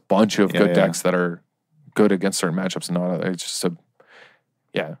 scissors, just a bunch of good decks that are good against certain matchups and not other. It's just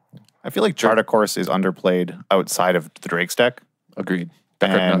I feel like Charter Course is underplayed outside of the Drake's deck. Agreed.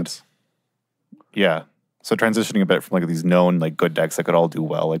 Nuts. Yeah. So transitioning a bit from like these known like good decks that could all do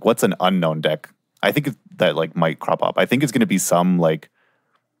well. Like what's an unknown deck? I think that like might crop up. I think it's going to be some like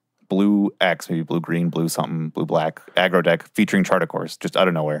blue X, maybe blue green, blue something, blue black aggro deck featuring Charter Course just out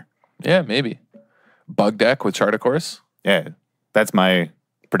of nowhere. Yeah, maybe. Bug deck with Charter Course. Yeah. That's my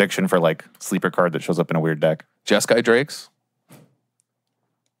prediction for like sleeper card that shows up in a weird deck. Jeskai Drakes.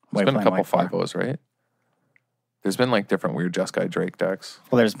 There's been a couple 5-0s, right? There's been like different weird Jeskai Drake decks.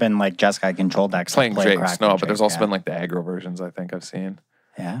 Well, there's been like Jeskai control decks playing Drakes. No, but there's also been like the aggro versions. I think I've seen.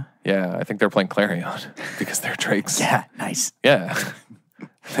 Yeah. Yeah, I think they're playing Clarion because they're Drakes. Yeah, nice. Yeah,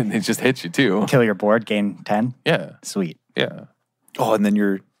 and they just hit you too. Kill your board, gain 10. Yeah, sweet. Yeah. Oh, and then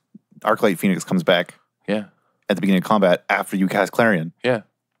your Arclight Phoenix comes back. Yeah. At the beginning of combat after you cast Clarion. Yeah.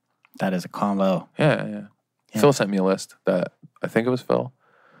 That is a combo. Yeah. Phil sent me a list that I think it was Phil.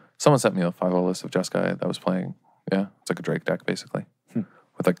 Someone sent me a 5-0 list of Jeskai that was playing. Yeah, it's like a Drake deck basically,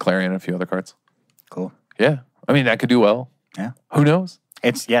 with like Clarion and a few other cards. Cool. Yeah, I mean that could do well. Yeah. Who knows?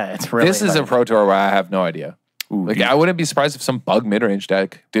 It's really. This is a Pro Tour where I have no idea. Ooh, like I wouldn't be surprised if some bug mid-range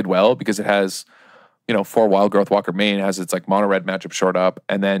deck did well because it has, 4 Wild Growth Walker main, has its like mono red matchup short up,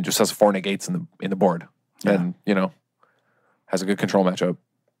 and then just has 4 negates in the board, and has a good control matchup.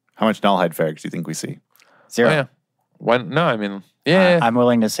 How much Nullhide Ferrex do you think we see? 0. Oh, yeah. No, I mean, yeah. I'm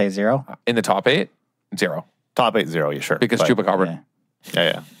willing to say 0 in the top 8. 0. Top 8, 0, yeah, sure. Because Chupacabra.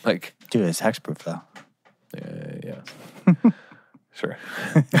 Yeah. Like, dude, it's hexproof though. Yeah. Sure.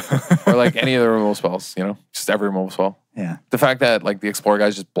 Or like any of the removal spells, just every removal spell. Yeah. The fact that like the Explorer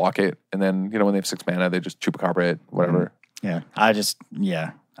guys just block it, and then when they have 6 mana, they just Chupacabra it, whatever. Yeah. I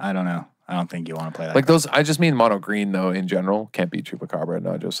don't know. I don't think you want to play that. Like those, I just mean mono green though in general can't beat Chupacabra,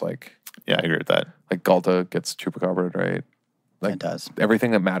 not just like. Yeah, I agree with that. Like Galta gets Chupacabra, right? Like it does.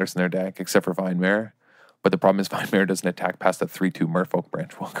 Everything that matters in their deck except for Vine Mare. But the problem is Vine Mare doesn't attack past a 3/2 Merfolk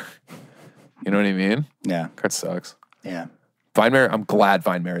Branch Walker. You know what I mean? Yeah. Card sucks. Yeah. Vine Mare, I'm glad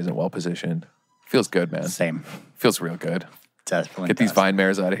Vine Mare isn't well positioned. Feels good, man. Same. Feels real good. Definitely Get these Vine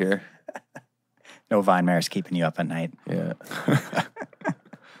Mares out of here. No Vine Mares keeping you up at night. Yeah.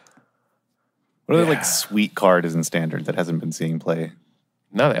 What other like sweet card is in Standard that hasn't been seeing play?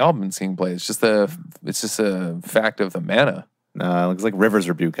 No, they all been seeing play. It's just a fact of the mana. No, it looks like River's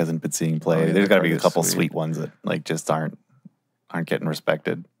Rebuke hasn't been seeing play. There's got to be a couple sweet ones that like just aren't getting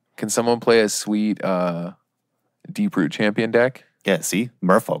respected. Can someone play a sweet Deep Root Champion deck? Yeah, see?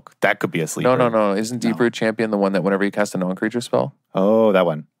 Merfolk. That could be a sleeper. No. Isn't Deep Root Champion the one that whenever you cast a non-creature spell? Oh, that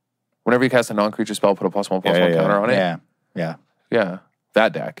one. Whenever you cast a non-creature spell, put a +1/+1 counter on it? Yeah. Yeah,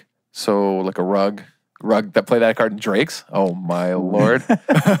 that deck. So like a rug that play that card in Drakes. Oh my lord!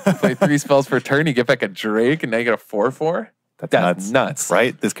 Play 3 spells per turn. You get back a Drake, and now you get a 4/4. That's nuts,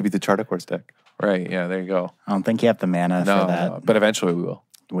 right? This could be the Charter Course deck, right? Yeah, there you go. I don't think you have the mana for that, no, but eventually we will.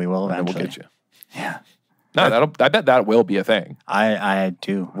 We will eventually. We'll get you. Yeah. No, I bet that will be a thing. I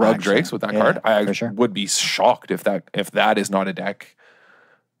do. Rug actually. Drakes with that card. I sure. would be shocked if that is not a deck.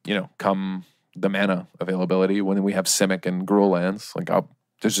 Come the mana availability when we have Simic and Gruul lands, like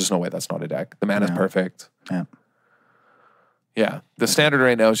there's just no way that's not a deck. The mana's perfect. Yeah. Yeah. The standard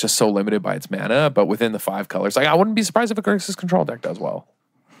right now is just so limited by its mana, but within the 5 colors, like I wouldn't be surprised if a Grixis control deck does well.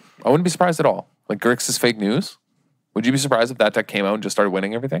 I wouldn't be surprised at all. Like Grixis fake news. Would you be surprised if that deck came out and just started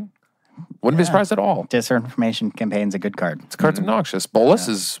winning everything? Wouldn't be surprised at all. Disinformation campaign's a good card. This card's obnoxious. Bolus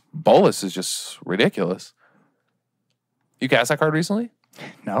is just ridiculous. You cast that card recently?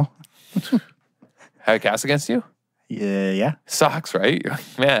 No. Had it cast against you? Yeah. Sucks, right? You're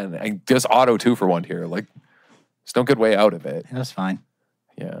like, man, I just auto 2-for-1 here. Like, there's no good way out of it. That's fine.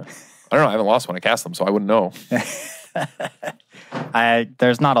 Yeah. I don't know. I haven't lost when I cast them, so I wouldn't know.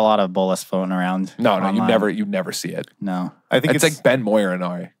 There's not a lot of Bolus floating around. No, you never see it. No. I think it's like Ben Moyer and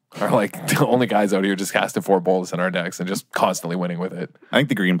I are like the only guys out here just casting 4 Bolus in our decks and just constantly winning with it. I think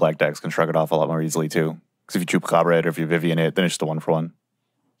the green-black decks can shrug it off a lot more easily, too. Because if you Chupacabra it or if you Vivian it, then it's just a 1-for-1.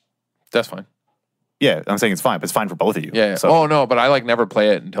 That's fine. Yeah, I'm saying it's fine, but it's fine for both of you. Yeah. So. Oh, no, but I never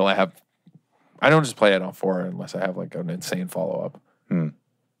play it until I don't just play it on 4 unless I have like an insane follow-up. You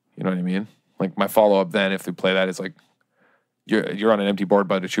know what I mean? Like my follow-up then, if we play that, is like you're on an empty board,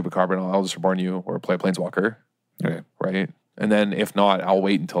 but a Chupacabra and I'll just reborn you or play Planeswalker. Okay. Right? And then if not, I'll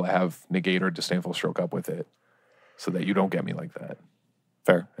wait until I have Negate or Disdainful Stroke up with it so that you don't get me like that.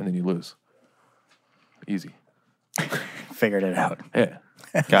 Fair. And then you lose. Easy. Figured it out. Yeah.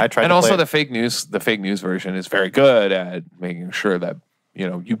 Yeah, I tried. And also the fake news version is very good at making sure that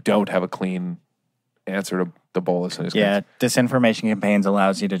you don't have a clean answer to the Bolus in his games. Disinformation campaigns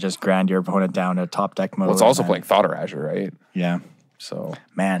allows you to just grind your opponent down to top deck mode. Well, it's also playing Thought Erasure, right? Yeah. So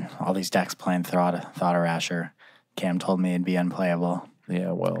man, all these decks playing Thought Erasure. Cam told me it'd be unplayable.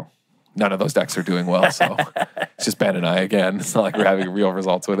 Yeah, well, none of those decks are doing well, so it's just Ben and I again. It's not like we're having real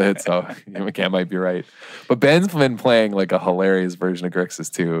results with it, so Cam might be right. But Ben's been playing like a hilarious version of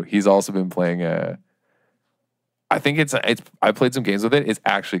Grixis too. He's also been playing I think it's I played some games with it. It's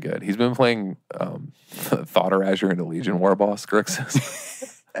actually good. He's been playing Thought Erasure into Legion Warboss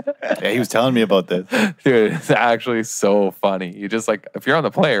Grixis. Yeah, he was telling me about this. Dude, it's actually so funny. You just like, if you're on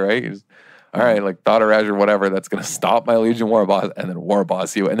the play, right? You just, all right, like Thought Erasure, whatever, that's going to stop my Legion Warboss and then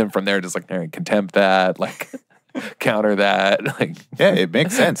Warboss you. And then from there, just like, all right, contempt that, like counter that. Like, yeah, it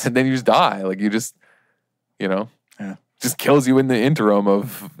makes sense. And then you just die. Like you just, just kills you in the interim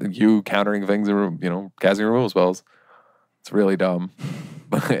of you countering things and, casting removal spells. It's really dumb.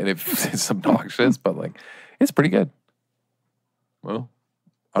 And it's obnoxious, but like, it's pretty good. Well,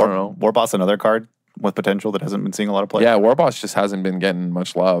 I don't know. Warboss, another card with potential that hasn't been seeing a lot of play. Yeah, Warboss just hasn't been getting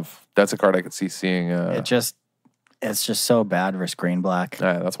much love. That's a card I could see seeing. It's just so bad versus green black.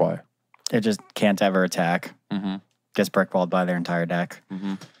 Yeah, that's why. It just can't ever attack. Mm-hmm. Gets brickwalled by their entire deck.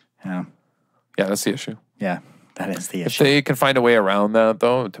 Mm-hmm. Yeah. Yeah, that's the issue. Yeah, that is the issue. If they can find a way around that,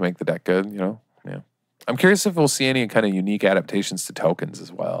 though, to make the deck good, yeah. I'm curious if we'll see any kind of unique adaptations to tokens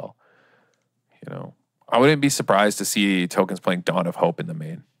as well. I wouldn't be surprised to see tokens playing Dawn of Hope in the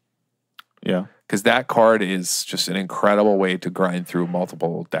main. Yeah. Because that card is just an incredible way to grind through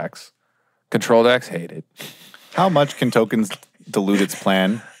multiple decks. Control decks hate it. How much can tokens dilute its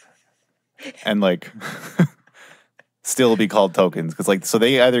plan and still be called tokens? Because so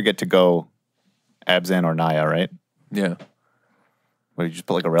they either get to go Abzan or Naya, right? Yeah. Or you just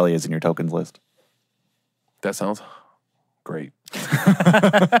put Aurelia's in your tokens list. That sounds great.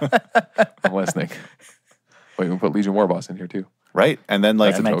 I'm listening. Wait, we put Legion Warboss in here too. Right. And then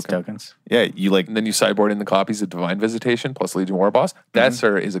that makes tokens. Yeah, you and then you sideboard in the copies of Divine Visitation plus Legion Warboss. That,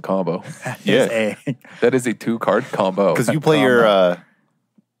 sir, is a combo. Yeah. That is a 2-card combo. Because you play your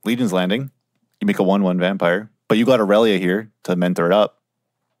Legion's Landing, you make a 1/1 vampire, but you got Aurelia here to mentor it up.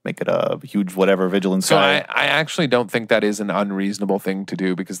 Make it a huge whatever Vigilance guy. So I actually don't think that is an unreasonable thing to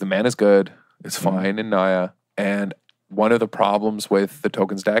do because the mana's good. It's fine in Naya. And one of the problems with the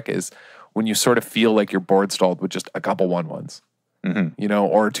tokens deck is when you sort of feel like you're board stalled with just a couple 1/1s. Mm-hmm.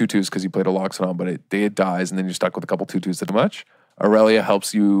 Or 2/2s because you played a Loxodon, but it dies and then you're stuck with a couple 2/2s that do much. Aurelia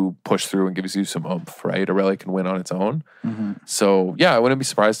helps you push through and gives you some oomph, right? Aurelia can win on its own. Mm-hmm. So yeah, I wouldn't be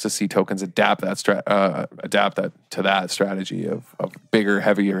surprised to see tokens adapt that to that strategy of bigger,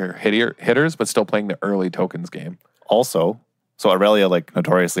 heavier hitters, but still playing the early tokens game. Also, so Aurelia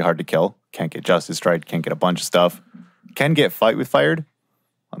notoriously hard to kill. Can't get Justice Strike, can't get a bunch of stuff. can get fight with fired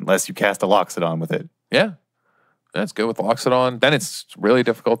unless you cast a Loxodon with it. Yeah. That's good with Loxodon. Then it's really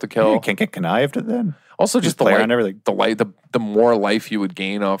difficult to kill. You can't get connived then. Also, just the play light, around everything. the more life you would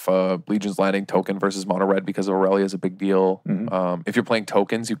gain off a Legion's Landing token versus mono red because Aurelia is a big deal. If you're playing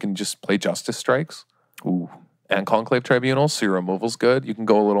tokens, you can just play Justice Strikes. Ooh. And Conclave Tribunals, so your removal's good. You can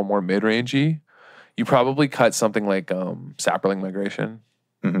go a little more mid-rangey. You probably cut something like Sapperling Migration.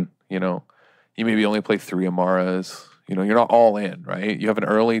 You know, you maybe only play 3 Amaras. You know, you're not all in, right? You have an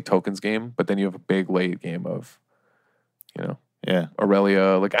early tokens game, but then you have a big late game of, you know,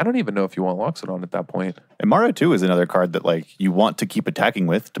 Aurelia. Like, I don't even know if you want Loxodon at that point. And Mara too is another card that like you want to keep attacking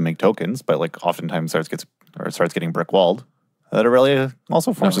with to make tokens, but like oftentimes starts getting brick walled. That Aurelia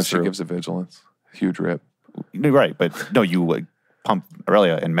also forces through. She gives a vigilance, huge rip. You're right, but no, you pump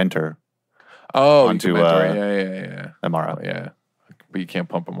Aurelia and mentor. Oh, onto Amara. Oh, yeah, but you can't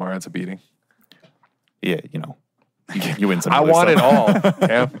pump Amara. It's a beating. Yeah, you know, you win some. I want it all.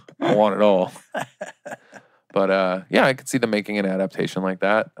 Yeah, I want it all. But yeah, I could see them making an adaptation like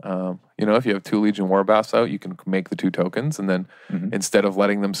that. You know, if you have 2 Legion Warbaths out, you can make the 2 tokens, and then instead of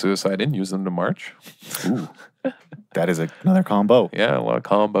letting them suicide in, use them to march. Ooh, that is another combo. Yeah, a lot of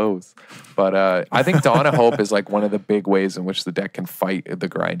combos. But I think Dawn of Hope is like one of the big ways in which the deck can fight the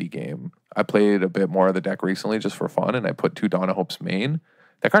grindy game. I played a bit more of the deck recently just for fun, and I put 2 Dawn of Hope's main.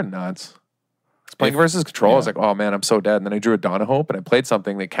 That card nuts. Playing versus control, I was like, oh man, I'm so dead. And then I drew a Dawn of Hope and I played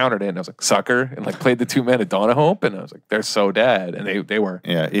something, they countered it, and I was like, sucker, and like played the 2-mana Dawn of Hope, and I was like, they're so dead. And they were.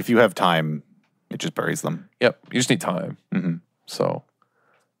 Yeah, if you have time, it just buries them. Yep, you just need time. So,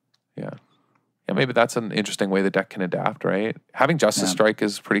 yeah. Yeah, maybe that's an interesting way the deck can adapt, right? Having Justice Strike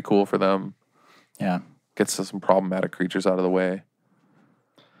is pretty cool for them. Yeah. Gets some problematic creatures out of the way.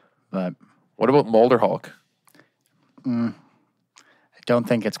 But what about Molder Hulk? I don't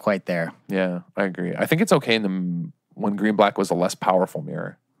think it's quite there. Yeah, I agree. I think it's okay when Green-Black was a less powerful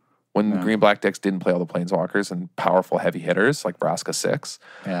mirror. When Green-Black decks didn't play all the Planeswalkers and powerful heavy hitters like Vraska 6.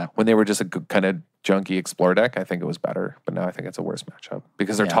 Yeah. When they were just a good kind of junky explore deck, I think it was better. But now I think it's a worse matchup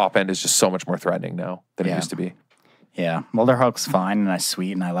because their top end is just so much more threatening now than it used to be. Yeah, Molder Hulk's fine and nice,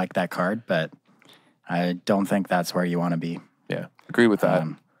 sweet, and I like that card, but I don't think that's where you want to be. Yeah, agree with that.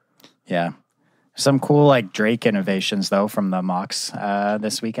 Yeah. Some cool like Drake innovations though from the mocks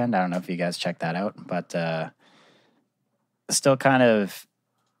this weekend. I don't know if you guys checked that out, but still kind of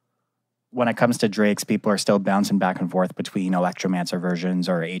when it comes to Drakes, people are still bouncing back and forth between Electromancer versions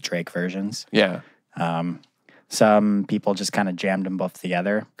or 8 Drake versions. Yeah. Some people just kind of jammed them both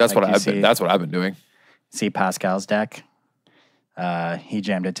together. That's like what I've been doing. See Pascal's deck. He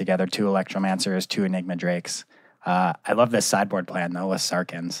jammed it together, 2 Electromancers, 2 Enigma Drakes. I love this sideboard plan though with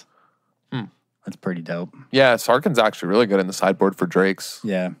Sarkins. That's pretty dope. Yeah, Sarkin's actually really good in the sideboard for Drakes.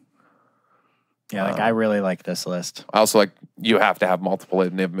 Yeah. Yeah, like I really like this list. I also like you have to have multiple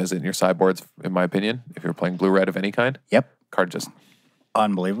Enigmas in your sideboards, in my opinion, if you're playing blue-red of any kind. Yep. Card just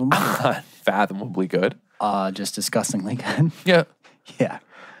unbelievable. Fathomably good. Just disgustingly good. Yeah. Yeah.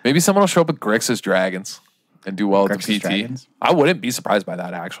 Maybe someone will show up with Grixis Dragons and do well with the PT. Dragons? I wouldn't be surprised by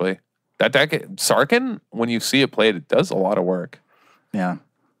that, actually. That deck, Sarkin, when you see it played, it does a lot of work. Yeah.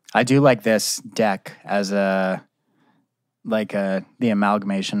 I do like this deck as the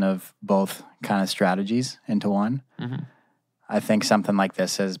amalgamation of both kind of strategies into one. I think something like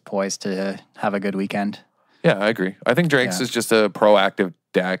this is poised to have a good weekend. Yeah, I agree. I think Drake's is just a proactive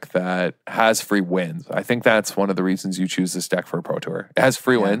deck that has free wins. I think that's one of the reasons you choose this deck for a Pro Tour. It has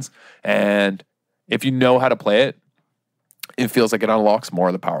free wins, and if you know how to play it, it feels like it unlocks more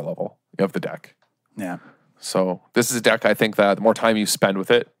of the power level of the deck. Yeah. So this is a deck I think that the more time you spend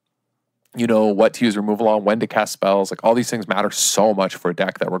with it, you know what to use removal on, when to cast spells. Like all these things matter so much for a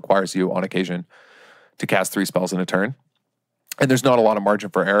deck that requires you on occasion to cast 3 spells in a turn. And there's not a lot of margin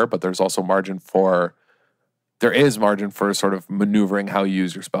for error, but there's also margin for sort of maneuvering how you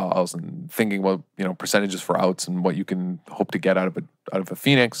use your spells and thinking about, you know, percentages for outs and what you can hope to get out of a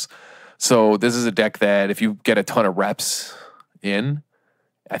Phoenix. So this is a deck that if you get a ton of reps in,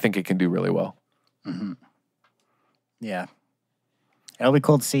 I think it can do really well. Yeah. It'll be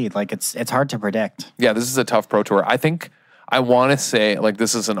cool to see. Like it's hard to predict. Yeah, this is a tough Pro Tour. I think I want to say, like,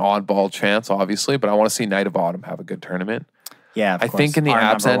 this is an oddball chance, obviously, but I want to see Knight of Autumn have a good tournament. Yeah, I think in the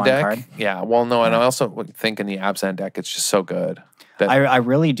Abzan deck. Yeah, well, no, and I also think in the Abzan deck, it's just so good. That I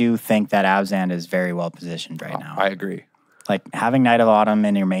really do think that Abzan is very well positioned right now. I agree. Like having Knight of Autumn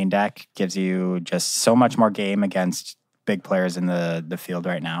in your main deck gives you just so much more game against big players in the field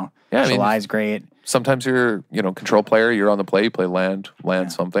right now. Yeah, July's great. Sometimes you're, control player, you're on the play, you play land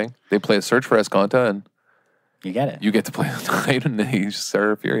something. They play a search for Esconta and you get it. You get to play the Knight and they just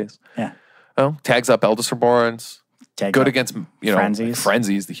are furious. Yeah. Oh, tags up Eldest Reborns. take good against frenzies.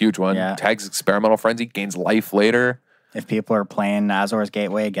 Frenzy's the huge one. Yeah. Tags Experimental Frenzy, gains life later. If people are playing Azor's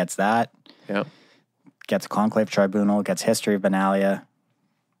Gateway, gets that. Yeah. Gets Conclave Tribunal, gets History of Benalia.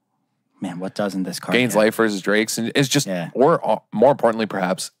 Man, what doesn't this card gains get? life versus Drakes, and it's just, or more importantly,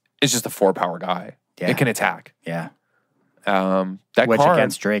 perhaps, it's just a 4-power guy. Yeah. It can attack. Yeah. Which card,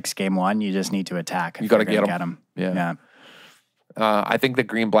 against Drakes game 1, you just need to attack. You got to get him. Yeah. I think the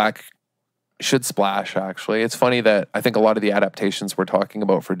green-black should splash, actually. It's funny that I think a lot of the adaptations we're talking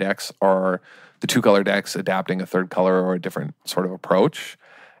about for decks are the 2-color decks adapting a 3rd color or a different sort of approach.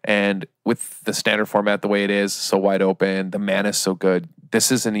 And with the standard format the way it is, so wide open, the mana is so good,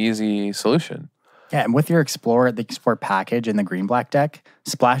 this is an easy solution. Yeah, and with your Explorer, the Explorer package in the green-black deck,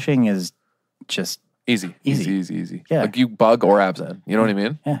 splashing is just easy. Yeah. Like you bug or Abzan. You know what I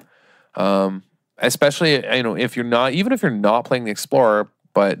mean? Yeah. Especially, if you're not, even if you're not playing the Explorer,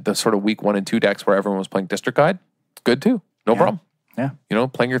 but the sort of week 1 and 2 decks where everyone was playing District Guide, good too. No problem. Yeah.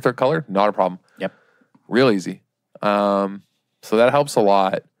 Playing your 3rd color, not a problem. Yep. Real easy. So that helps a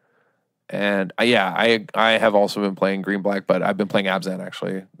lot. And I have also been playing green black, but I've been playing Abzan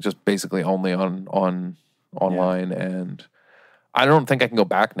actually, just basically only on online, and I don't think I can go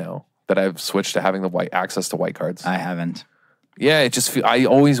back now that I've switched to having the white access to white cards. I haven't. Yeah, it just I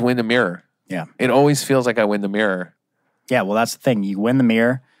always win the mirror. Yeah, it always feels like I win the mirror. Yeah, well, that's the thing. You win the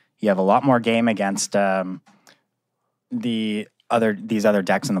mirror. You have a lot more game against these other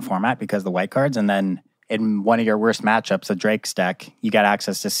decks in the format because of the white cards, and then in one of your worst matchups, a Drake's deck, you got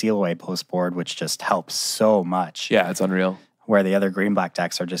access to Seal Away post board, which just helps so much. Yeah, it's unreal. Where the other green-black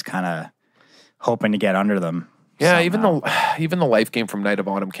decks are just kind of hoping to get under them. Yeah, even the life game from Night of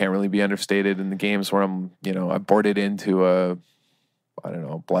Autumn can't really be understated in the games where I boarded into a,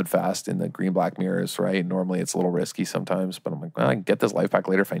 Bloodfast in the green-black mirrors, right? Normally it's a little risky sometimes, but I'm like, well, I can get this life back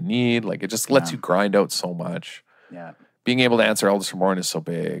later if I need. Like, it just lets you grind out so much. Yeah. Being able to answer Eldest Reborn is so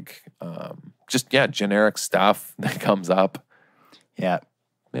big. Generic stuff that comes up. Yeah.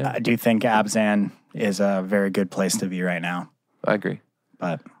 I do think Abzan is a very good place to be right now. I agree.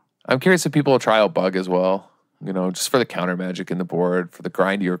 But I'm curious if people will try out Bug as well. Just for the counter magic in the board, for the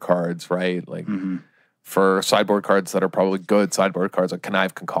grindier cards, right? Like for sideboard cards that are probably good sideboard cards, like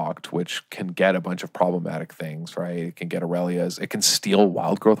Connive Concoct, which can get a bunch of problematic things, right? It can get Aurelias. It can steal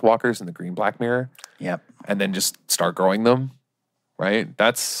Wild Growth Walkers in the green-black mirror. Yep. And then just start growing them, right?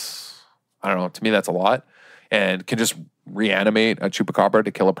 That's, I don't know, to me that's a lot. And can just reanimate a Chupacabra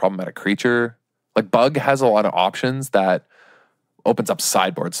to kill a problematic creature. Like Bug has a lot of options that opens up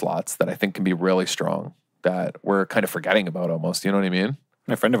sideboard slots that I think can be really strong that we're kind of forgetting about almost, you know what I mean?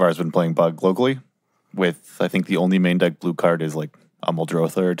 A friend of ours has been playing Bug locally with, I think the only main deck blue card is like a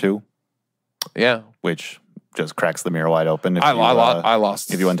Muldrotha or two. Yeah. Which just cracks the mirror wide open. If I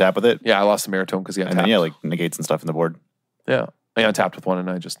lost. If you untap with it. Yeah, I lost the mirror to him because he untapped. And then, negates and stuff in the board. Yeah. I untapped with one and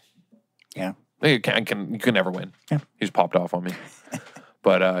I just... Yeah. You can never win. Yeah. He just popped off on me.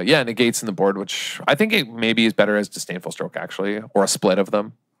 But negates in the board, which I think it maybe is better as Disdainful Stroke actually, or a split of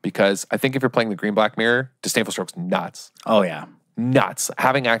them. Because I think if you're playing the green-black mirror, Disdainful Stroke's nuts. Oh, yeah. Nuts.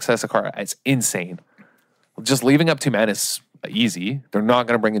 Having access to card, it's insane. Just leaving up 2 mana is easy. They're not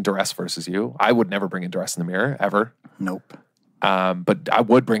going to bring in Duress versus you. I would never bring in Duress in the mirror, ever. Nope. But I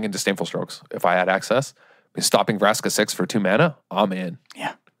would bring in Disdainful Strokes if I had access. Stopping Vraska 6 for 2 mana, I'm in.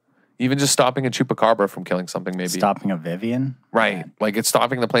 Yeah. Even just stopping a Chupacabra from killing something, maybe. Stopping a Vivian. Right. Yeah. Like, it's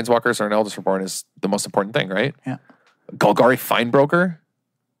stopping the Planeswalkers or an Eldest Reborn is the most important thing, right? Yeah. Golgari Finebroker,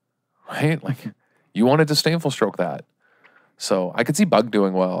 right? Like, you want to Disdainful Stroke that. So I could see Bug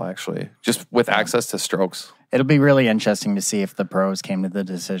doing well, actually, just with access to strokes. It'll be really interesting to see if the pros came to the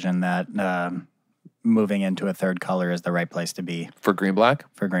decision that moving into a 3rd color is the right place to be. For green-black?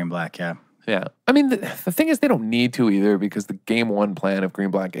 For green-black, yeah. Yeah. I mean, the thing is they don't need to either because the game 1 plan of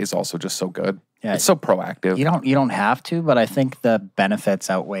green-black is also just so good. Yeah. It's so proactive. You don't have to, but I think the benefits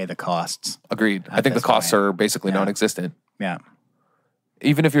outweigh the costs. Agreed. I think the costs are basically non-existent. Yeah.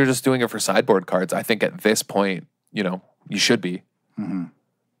 Even if you're just doing it for sideboard cards, I think at this point, you should be. Mm-hmm.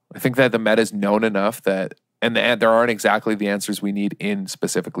 I think that the meta is known enough that, and there aren't exactly the answers we need in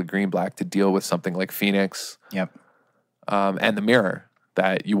specifically green-black to deal with something like Phoenix. Yep. And the mirror,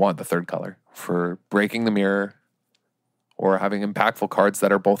 that you want the 3rd color for breaking the mirror or having impactful cards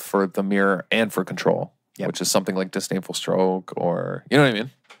that are both for the mirror and for control, which is something like Disdainful Stroke or, you know what I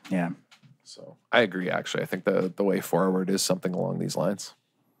mean? Yeah. So I agree, actually. I think the way forward is something along these lines.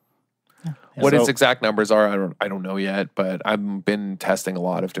 Yeah. What its exact numbers are, I don't know yet, but I've been testing a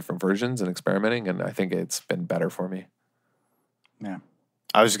lot of different versions and experimenting, and I think it's been better for me. Yeah.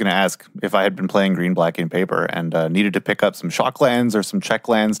 I was just going to ask if I had been playing green, black, and paper and needed to pick up some shock lands or some check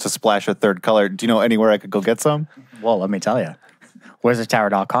lands to splash a third color. Do you know anywhere I could go get some? Well, let me tell you.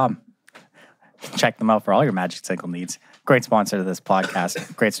 WizardTower.com. Check them out for all your Magic Cycle needs. Great sponsor to this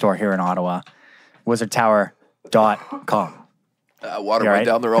podcast. Great store here in Ottawa. WizardTower.com. Water went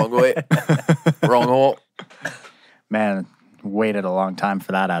down the wrong way. Wrong hole. Man, waited a long time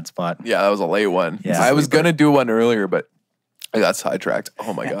for that ad spot. Yeah, that was a late one. Yeah. I was going to do one earlier, but I got sidetracked.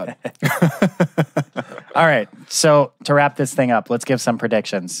 Oh, my God. All right. So to wrap this thing up, let's give some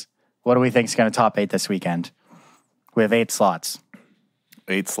predictions. What do we think is going to top 8 this weekend? We have 8 slots.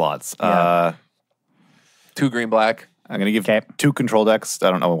 8 slots. Yeah. 2 green, black. I'm going to give 2 control decks. I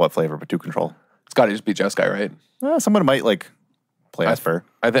don't know what flavor, but 2 control. It's got to just be Jeskai, right? Someone might play Esper.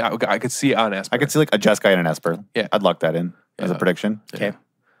 I think I could see on Esper. I could see a Jeskai and an Esper. Yeah. I'd lock that in as a prediction. Okay.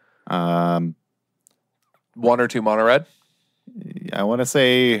 1 or 2 mono red. I want to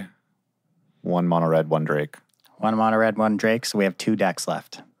say 1 mono red, 1 Drake. 1 mono red, 1 Drake. So we have 2 decks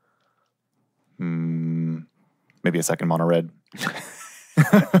left. Maybe a second mono red.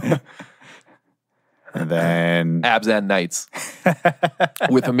 And then Abzan Knights.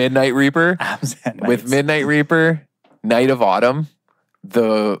 With a Midnight Reaper. With Midnight Reaper, Knight of Autumn,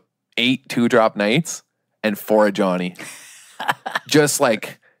 the 8 2-drop Knights, and 4 Ajani. Just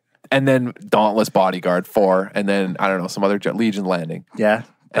and then Dauntless Bodyguard 4, and then I don't know, some other Legion Landing. Yeah.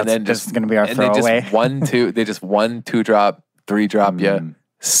 And then this is going to be our and throwaway. They just 1 2-drop, 3-drop you.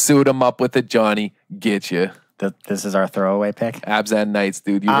 Suit them up with a Johnny, get you. This is our throwaway pick. Abzan Knights,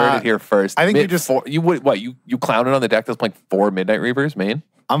 dude. You heard it here first. I think you clowning on the deck that's playing 4 Midnight Reapers, man?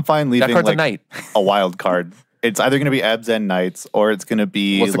 I'm fine leaving that card's a knight. A wild card. It's either going to be Abzan Knights or it's going to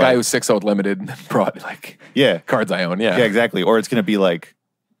be the guy who's 6-0 limited and brought cards I own. Yeah, exactly. Or it's going to be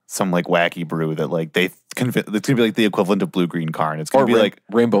some wacky brew that it's going to be the equivalent of Blue Green Karn. It's going to be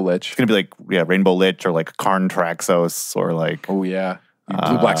Rainbow Lich. It's going to be Rainbow Lich or Karn Traxos or oh yeah,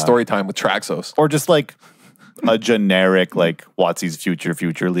 Blue Black Story Time with Traxos, or just a generic WotC's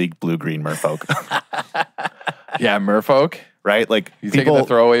Future League Blue Green Merfolk. Yeah, Merfolk. Right? You taking the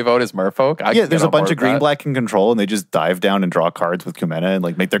throwaway vote as Merfolk? There's a bunch of green black in control and they just dive down and draw cards with Kumena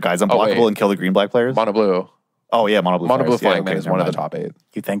and make their guys unblockable and kill the green black players. Mono blue. Oh yeah, mono blue. Mono blue Flying Man is one of the top 8.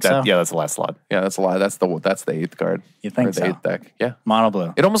 You think so? Yeah, that's the last slot. Yeah, that's a lot. That's the 8th card. You think the 8th deck? Yeah. Mono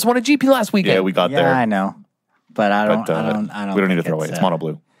blue. It almost won a GP last weekend. Yeah, we got there. Yeah, I know. But I don't. We don't need to throw away. It's mono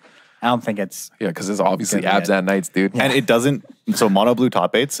blue. I don't think it's... Yeah, because it's obviously Abzan Knights, dude. Yeah. And it doesn't... So mono blue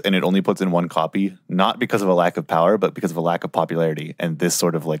top 8s, and it only puts in 1 copy, not because of a lack of power, but because of a lack of popularity and this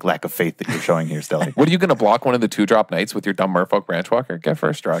sort of lack of faith that you're showing here, Stelly. What are you going to block one of the 2-drop Knights with your dumb Merfolk Branchwalker? Get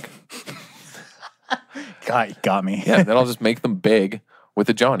first struck. Got me. Yeah, then I'll just make them big with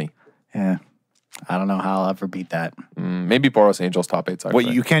a Johnny. Yeah. I don't know how I'll ever beat that. Maybe Boros Angel's top 8s. Actually.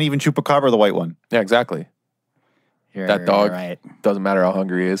 Well, you can't even Chupacabra the white one. Yeah, exactly. That dog, right. Doesn't matter how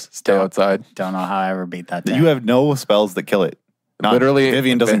hungry he is, stay outside. Don't know how I ever beat that. You have no spells that kill it. Literally,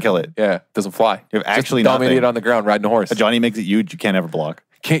 Vivian doesn't kill it. Yeah, doesn't fly. You have actually dominate it on the ground riding a horse. A Johnny makes it huge. You can't ever block.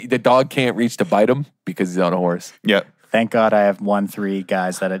 The dog can't reach to bite him because he's on a horse. Yeah. Thank God I have 1/3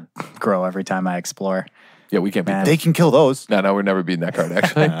 guys that grow every time I explore. Yeah, we can't beat. They can kill those. No, we're never beating that card.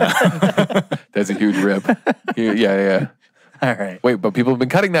 Actually, that's a huge rip. Yeah. All right. Wait, but people have been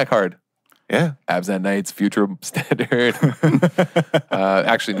cutting that card. Yeah. Abzan Knights, Future Standard.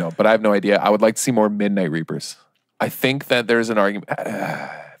 Actually, no, but I have no idea. I would like to see more Midnight Reapers. I think that there's an argument.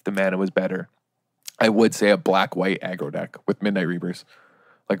 If the mana was better, I would say a black-white aggro deck with Midnight Reapers.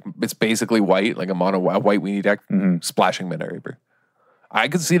 It's basically white, a white weenie deck, splashing Midnight Reaper. I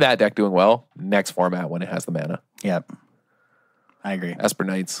could see that deck doing well next format when it has the mana. Yep. I agree. Esper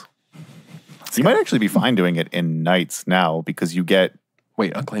Knights. You might actually be fine doing it in Knights now because you get...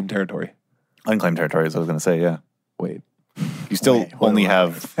 Wait, Unclaimed Territory. Unclaimed Territory is what I was going to say, yeah. Wait. You still only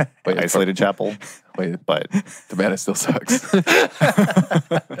have Isolated Chapel. Wait, but the mana still sucks.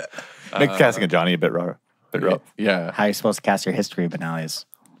 Make casting a Johnny a bit rough. Yeah. How are you supposed to cast your history Benalis?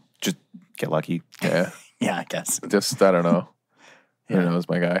 Just get lucky. Yeah. Yeah, I guess. Just, I don't know. Who knows,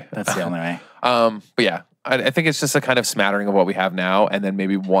 my guy? That's the only way. But yeah, I think it's just a kind of smattering of what we have now, and then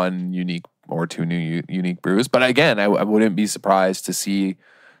maybe 1 unique or 2 new unique brews. But again, I wouldn't be surprised to see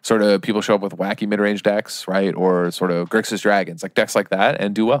sort of people show up with wacky mid-range decks, right? Or sort of Grixis Dragons, decks like that,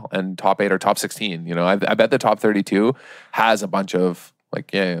 and do well. And top 8 or top 16. I bet the top 32 has a bunch of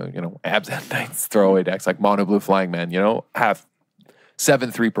Abzan Knights throwaway decks, like Mono Blue Flying Man, have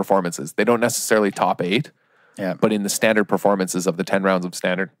 7-3 performances. They don't necessarily top 8. Yeah. But in the standard performances of the 10 rounds of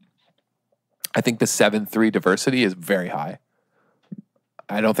standard, I think the 7-3 diversity is very high.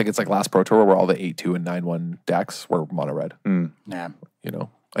 I don't think it's like last Pro Tour where all the 8-2 and 9-1 decks were mono red. Yeah.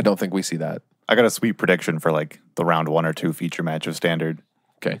 I don't think we see that. I got a sweet prediction for like the round 1 or 2 feature match of Standard.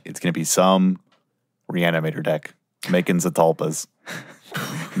 Okay. It's going to be some Reanimator deck making Zatalpas,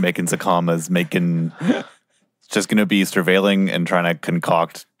 making Zakamas, making... It's just going to be surveilling and trying to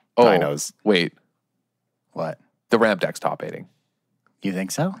concoct dinos. Wait. What? The ramp deck's top 8ing. You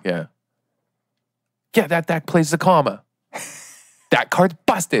think so? Yeah. Yeah, that deck plays Zakama. That card's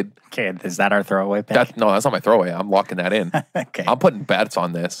busted. Okay, is that our throwaway pick? No, that's not my throwaway. I'm locking that in. Okay. I'm putting bets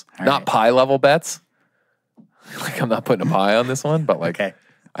on this. All not right. pie level bets. Like I'm not putting a pie on this one, but like Okay.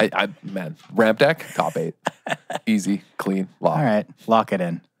 Man, ramp deck, top 8. Easy, clean, lock. All right, lock it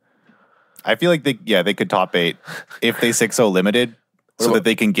in. I feel like they could top 8 if they 6-0 limited so that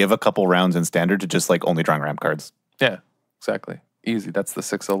they can give a couple rounds in Standard to just like only drawing ramp cards. Yeah, exactly. Easy. That's the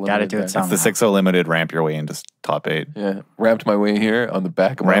 6-0 limited. Gotta do it deck. somehow. It's the 6-0 limited, ramp your way into top 8. Yeah, ramped my way here on the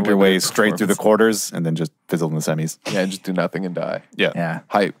back of my Ramp your way limited straight through the performance. quarters and then just fizzle in the semis. Yeah, just do nothing and die. Yeah. Yeah.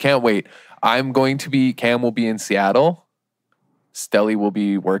 Hype. Can't wait. Cam will be in Seattle. Stelly will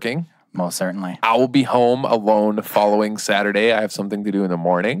be working. Most certainly. I will be home alone following Saturday. I have something to do in the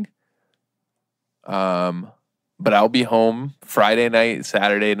morning. But I'll be home Friday night,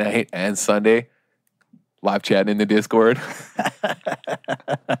 Saturday night, and Sunday. Live chatting in the Discord.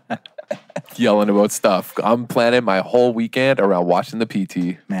 Yelling about stuff. I'm planning my whole weekend around watching the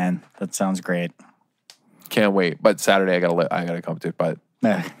PT. Man, that sounds great. Can't wait. But Saturday I gotta come to it. But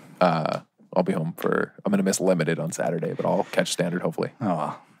Eh. I'll be home I'm gonna miss limited on Saturday, but I'll catch Standard hopefully. Oh,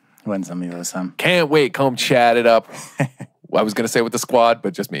 well. Win some, you lose some. Can't wait. Come chat it up. I was gonna say with the squad,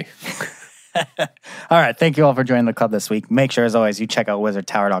 but just me. All right. Thank you all for joining the club this week. Make sure, as always, you check out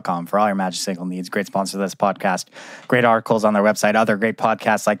wizardtower.com for all your Magic Single needs. Great sponsor of this podcast. Great articles on their website. Other great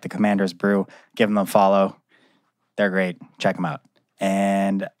podcasts like the Commander's Brew. Give them a follow. They're great. Check them out.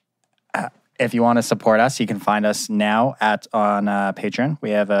 And if you want to support us, you can find us now on Patreon. We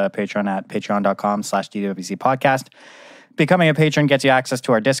have a Patreon at patreon.com/DWC Podcast. Becoming a patron gets you access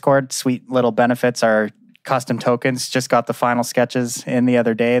to our Discord. Sweet little benefits. Our custom tokens just got the final sketches in the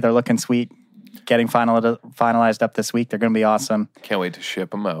other day. They're looking sweet. Getting finalized up this week. They're going to be awesome. Can't wait to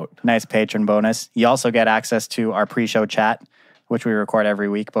ship them out. Nice patron bonus. You also get access to our pre-show chat, which we record every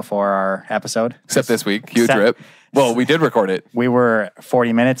week before our episode. Except this week. Huge rip. Well, we did record it. We were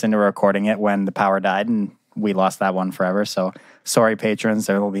 40 minutes into recording it when the power died, and we lost that one forever. So sorry, patrons.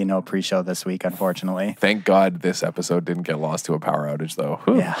 There will be no pre-show this week, unfortunately. Thank God this episode didn't get lost to a power outage, though.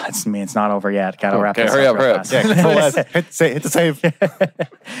 Whew. Yeah, it's not over yet. Gotta wrap this hurry up. up. Yeah, control S. Hit the save.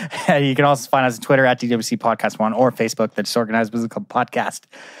 You can also find us on Twitter at DWC Podcast 1 or Facebook, the Disorganized Business Club Podcast.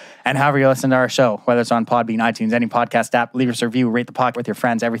 And however you listen to our show, whether it's on Podbean, iTunes, any podcast app, leave us a review, rate the podcast with your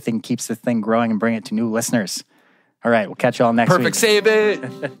friends. Everything keeps this thing growing and bring it to new listeners. All right, we'll catch you all next week. Perfect. Save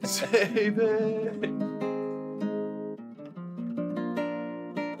it. Save it.